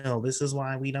sell. This is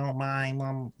why we don't buy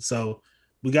them. So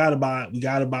we gotta buy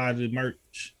the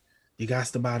merch. You got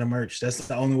to buy the merch. That's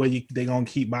the only way they're gonna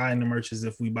keep buying the merch is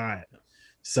if we buy it.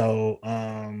 So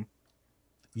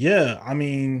yeah, I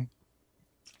mean,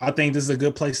 I think this is a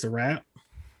good place to wrap.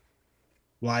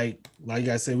 Like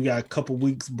I said, we got a couple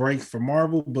weeks break for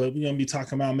Marvel, but we're gonna be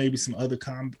talking about maybe some other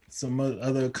content,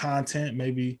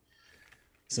 maybe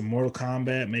some Mortal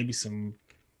Kombat, maybe some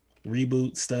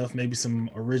reboot stuff, maybe some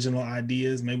original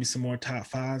ideas, maybe some more top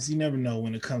fives. You never know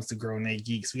when it comes to Grown A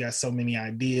Geeks. We got so many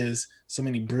ideas, so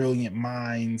many brilliant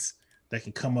minds that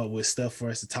can come up with stuff for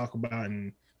us to talk about.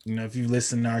 And you know, if you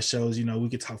listen to our shows, you know, we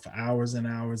could talk for hours and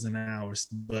hours and hours.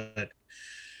 But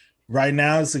right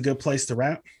now, it's a good place to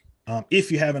wrap.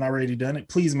 If you haven't already done it,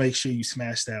 please make sure you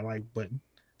smash that like button,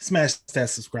 smash that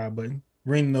subscribe button,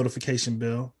 ring the notification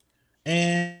bell,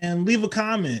 and leave a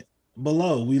comment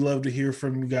below. We love to hear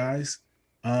from you guys.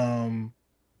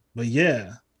 But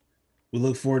yeah, we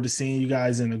look forward to seeing you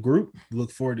guys in the group. We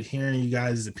look forward to hearing you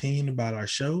guys' opinion about our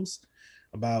shows,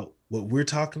 about what we're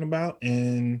talking about,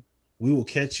 and we will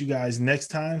catch you guys next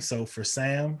time. So for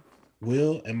Sam,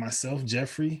 Will, and myself,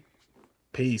 Jeffrey,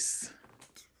 peace.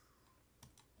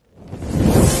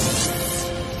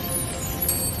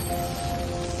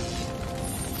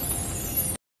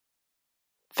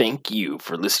 Thank you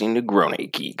for listening to Grown A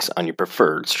Geeks on your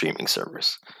preferred streaming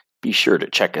service. Be sure to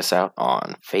check us out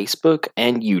on Facebook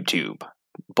and YouTube,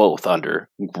 both under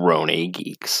Grown A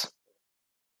Geeks.